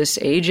what this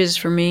age is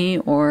for me,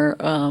 or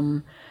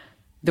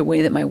the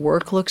way that my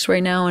work looks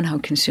right now and how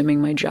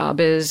consuming my job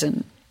is,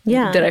 and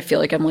that I feel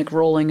like I'm like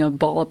rolling a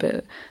ball up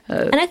it.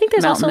 And I think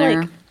there's also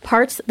like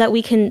parts that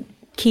we can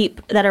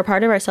keep that are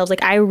part of ourselves.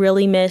 Like, I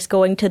really miss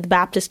going to the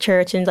Baptist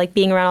church and like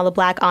being around all the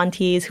Black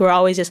aunties who are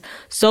always just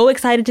so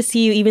excited to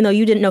see you, even though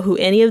you didn't know who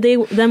any of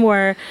them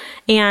were.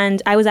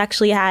 And I was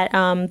actually at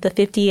the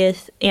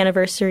 50th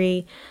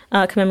anniversary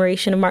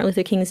commemoration of Martin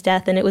Luther King's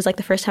death, and it was like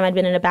the first time I'd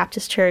been in a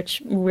Baptist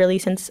church really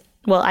since,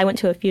 well, I went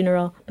to a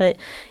funeral, but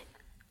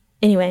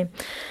anyway.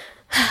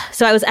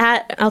 So I was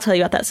I'll tell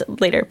you about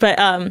that later, but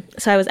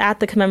so I was at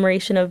the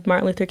commemoration of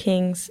Martin Luther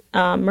King's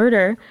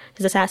murder,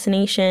 his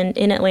assassination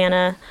in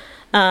Atlanta,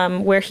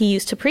 where he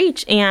used to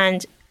preach,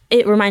 and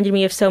it reminded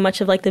me of so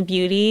much of like the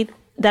beauty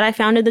that I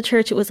founded the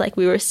church, it was like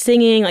we were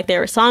singing, like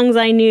there were songs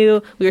I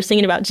knew, we were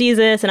singing about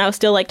Jesus, and I was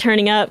still like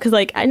turning up because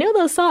like I know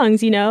those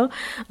songs, and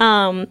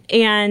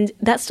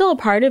that's still a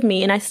part of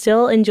me, and I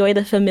still enjoy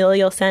the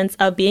familial sense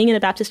of being in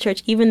a Baptist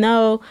church, even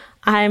though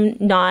I'm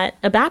not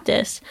a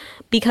Baptist,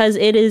 because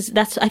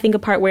that's I think a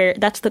part where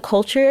that's the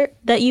culture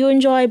that you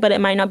enjoy, but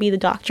it might not be the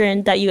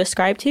doctrine that you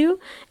ascribe to,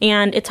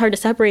 and it's hard to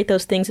separate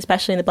those things,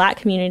 especially in the Black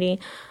community,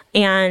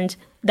 and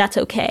that's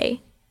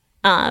okay.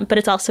 But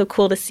it's also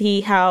cool to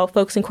see how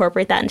folks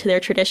incorporate that into their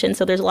tradition.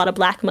 So there's a lot of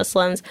Black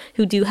Muslims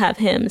who do have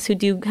hymns, who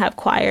do have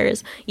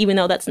choirs, even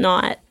though that's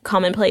not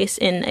commonplace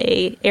in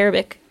a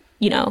Arabic,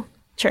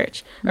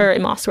 church, or a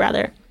mosque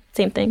rather.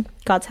 Same thing,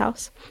 God's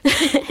house.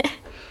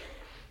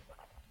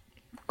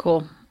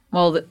 Cool.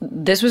 Well,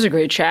 this was a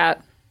great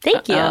chat.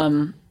 Thank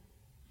you.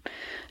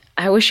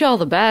 I wish you all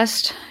the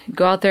best.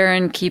 Go out there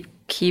and keep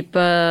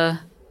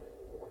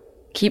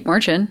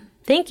marching.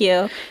 Thank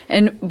you.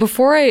 And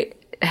before I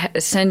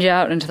send you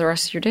out into the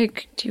rest of your day,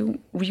 do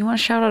you want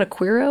to shout out a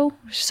queero?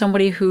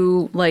 Somebody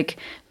who like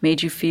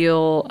made you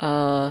feel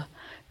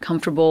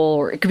comfortable,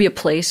 or it could be a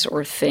place or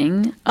a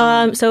thing.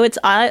 So it's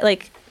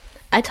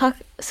I talk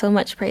so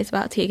much praise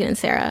about Tegan and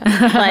Sarah.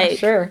 Like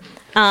sure.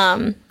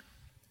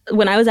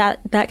 When I was at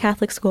that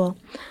Catholic school,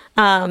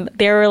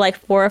 there were like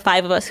 4 or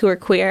 5 of us who were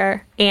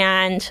queer,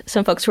 and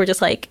some folks who were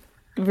just like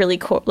really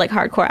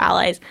hardcore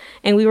allies,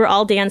 and we were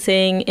all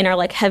dancing in our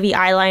like heavy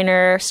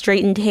eyeliner,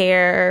 straightened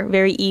hair,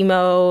 very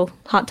emo,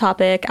 Hot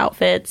Topic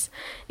outfits,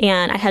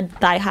 and I had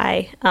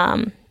thigh-high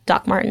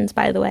Doc Martens,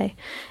 by the way.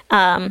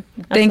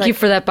 Thank you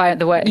for that, by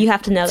the way. You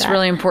have to know that. It's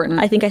really important.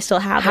 I think I still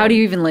have How them. do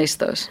you even lace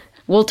those?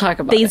 We'll talk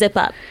about They it. zip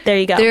up. There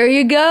you go. There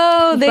you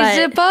go. They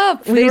zip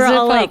up. We were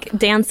all like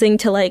dancing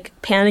to like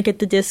Panic at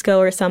the Disco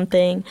or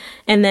something.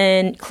 And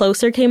then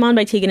Closer came on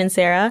by Tegan and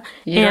Sarah.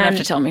 You don't have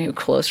to tell me who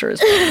Closer is.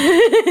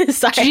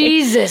 Sorry.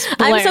 Jesus,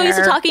 Blair. I'm so used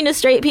to talking to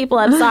straight people.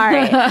 I'm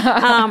sorry.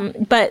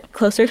 But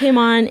Closer came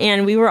on,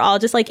 and we were all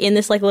just like in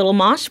this like little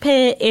mosh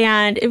pit,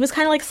 and it was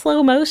kind of like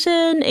slow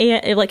motion.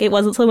 And it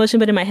wasn't slow motion,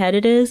 but in my head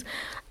it is.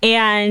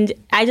 And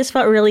I just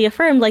felt really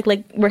affirmed, like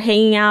we're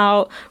hanging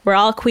out, we're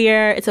all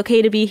queer, it's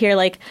okay to be here,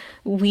 like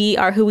we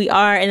are who we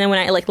are. And then when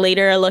I like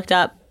later looked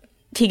up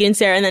Tegan and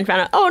Sarah and then found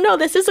out, oh no,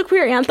 this is a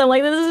queer anthem,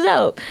 like this is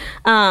dope.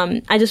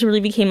 I just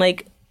really became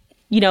like,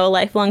 a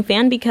lifelong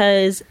fan,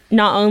 because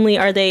not only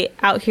are they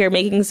out here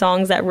making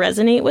songs that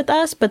resonate with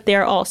us, but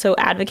they're also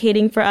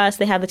advocating for us.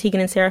 They have the Tegan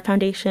and Sarah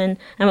Foundation.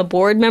 I'm a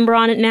board member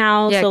on it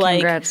now. Yeah, so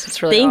congrats.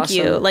 It's really thank awesome.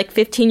 you. Like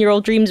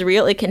 15-year-old dreams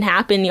real. It can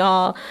happen,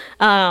 y'all.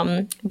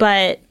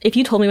 But if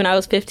you told me when I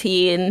was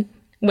 15,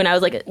 when I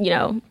was like,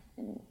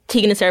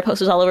 Tegan and Sarah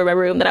posters all over my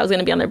room that I was going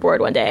to be on their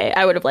board one day,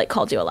 I would have like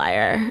called you a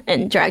liar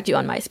and dragged you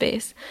on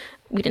MySpace.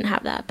 We didn't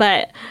have that,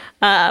 but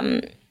I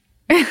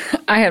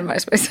had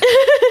MySpace.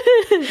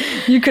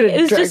 You could have.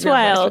 It was just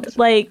wild.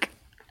 Like,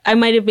 I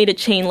might have made a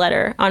chain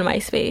letter on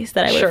MySpace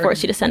that I would have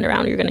forced you to send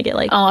around. You're going to get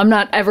like... Oh, I'm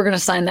not ever going to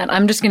sign that.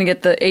 I'm just going to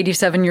get the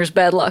 87 years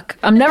bad luck.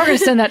 I'm never going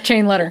to send that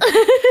chain letter.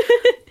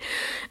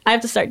 I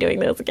have to start doing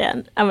those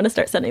again. I'm going to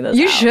start sending those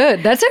You out.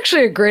 should. That's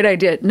actually a great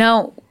idea.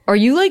 Now, are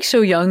you like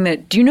so young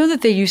that... Do you know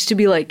that they used to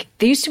be like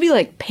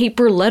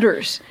paper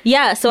letters?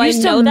 Yeah, so You I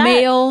used know to that.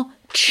 mail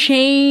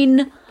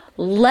chain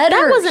letters.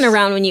 That wasn't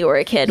around when you were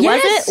a kid,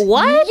 Yes. was it?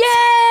 What?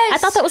 Yes. I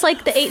thought that was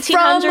like the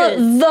 1800s.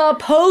 From the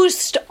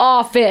post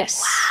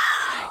office.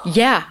 Wow.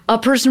 Yeah, a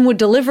person would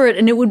deliver it,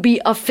 and it would be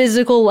a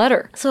physical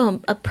letter.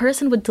 So a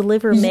person would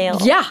deliver mail.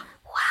 Yeah.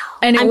 Wow.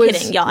 And I'm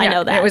kidding, y'all. I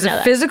know that. It was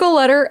a physical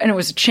letter, and it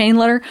was a chain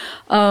letter.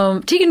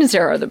 Tegan and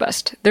Sarah are the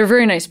best. They're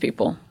very nice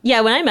people.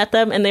 Yeah, when I met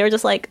them, and they were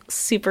just like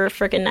super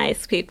freaking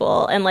nice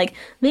people, and like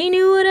they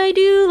knew what I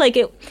do. Like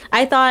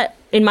I thought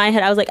in my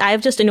head, I was like,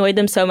 I've just annoyed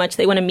them so much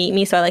they want to meet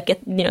me, so I like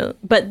get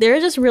But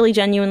they're just really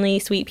genuinely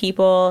sweet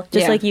people,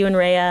 just like you and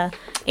Rhea,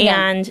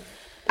 and.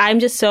 I'm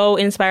just so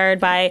inspired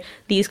by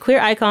these queer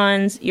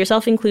icons,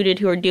 yourself included,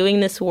 who are doing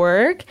this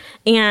work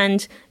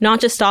and not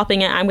just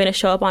stopping at, I'm going to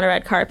show up on a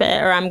red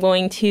carpet or I'm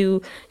going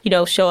to,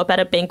 show up at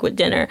a banquet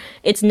dinner.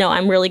 It's no,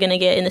 I'm really going to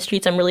get in the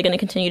streets. I'm really going to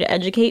continue to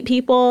educate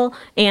people.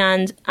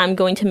 And I'm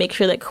going to make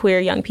sure that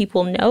queer young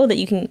people know that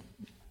you can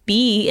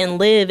be and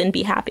live and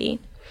be happy.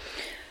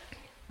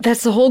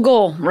 That's the whole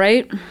goal,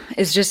 right?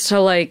 Is just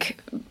to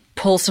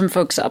pull some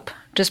folks up.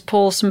 Just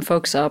pull some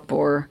folks up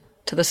or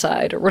to the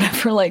side or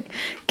whatever,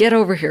 get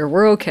over here,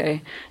 we're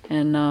okay,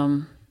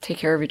 and take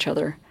care of each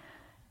other.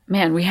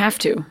 Man, we have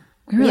to.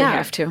 We really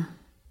have to.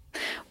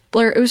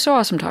 Blair, it was so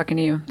awesome talking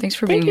to you. Thanks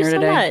for being here today.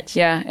 Thank you so much.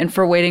 Yeah, and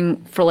for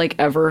waiting for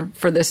ever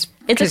for this.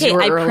 It's okay.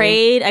 I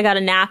prayed, I got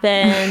a nap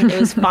in, it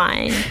was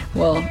fine.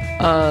 Well,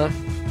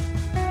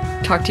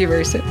 talk to you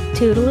very soon.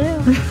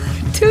 Toodaloo.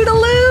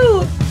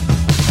 Toodaloo!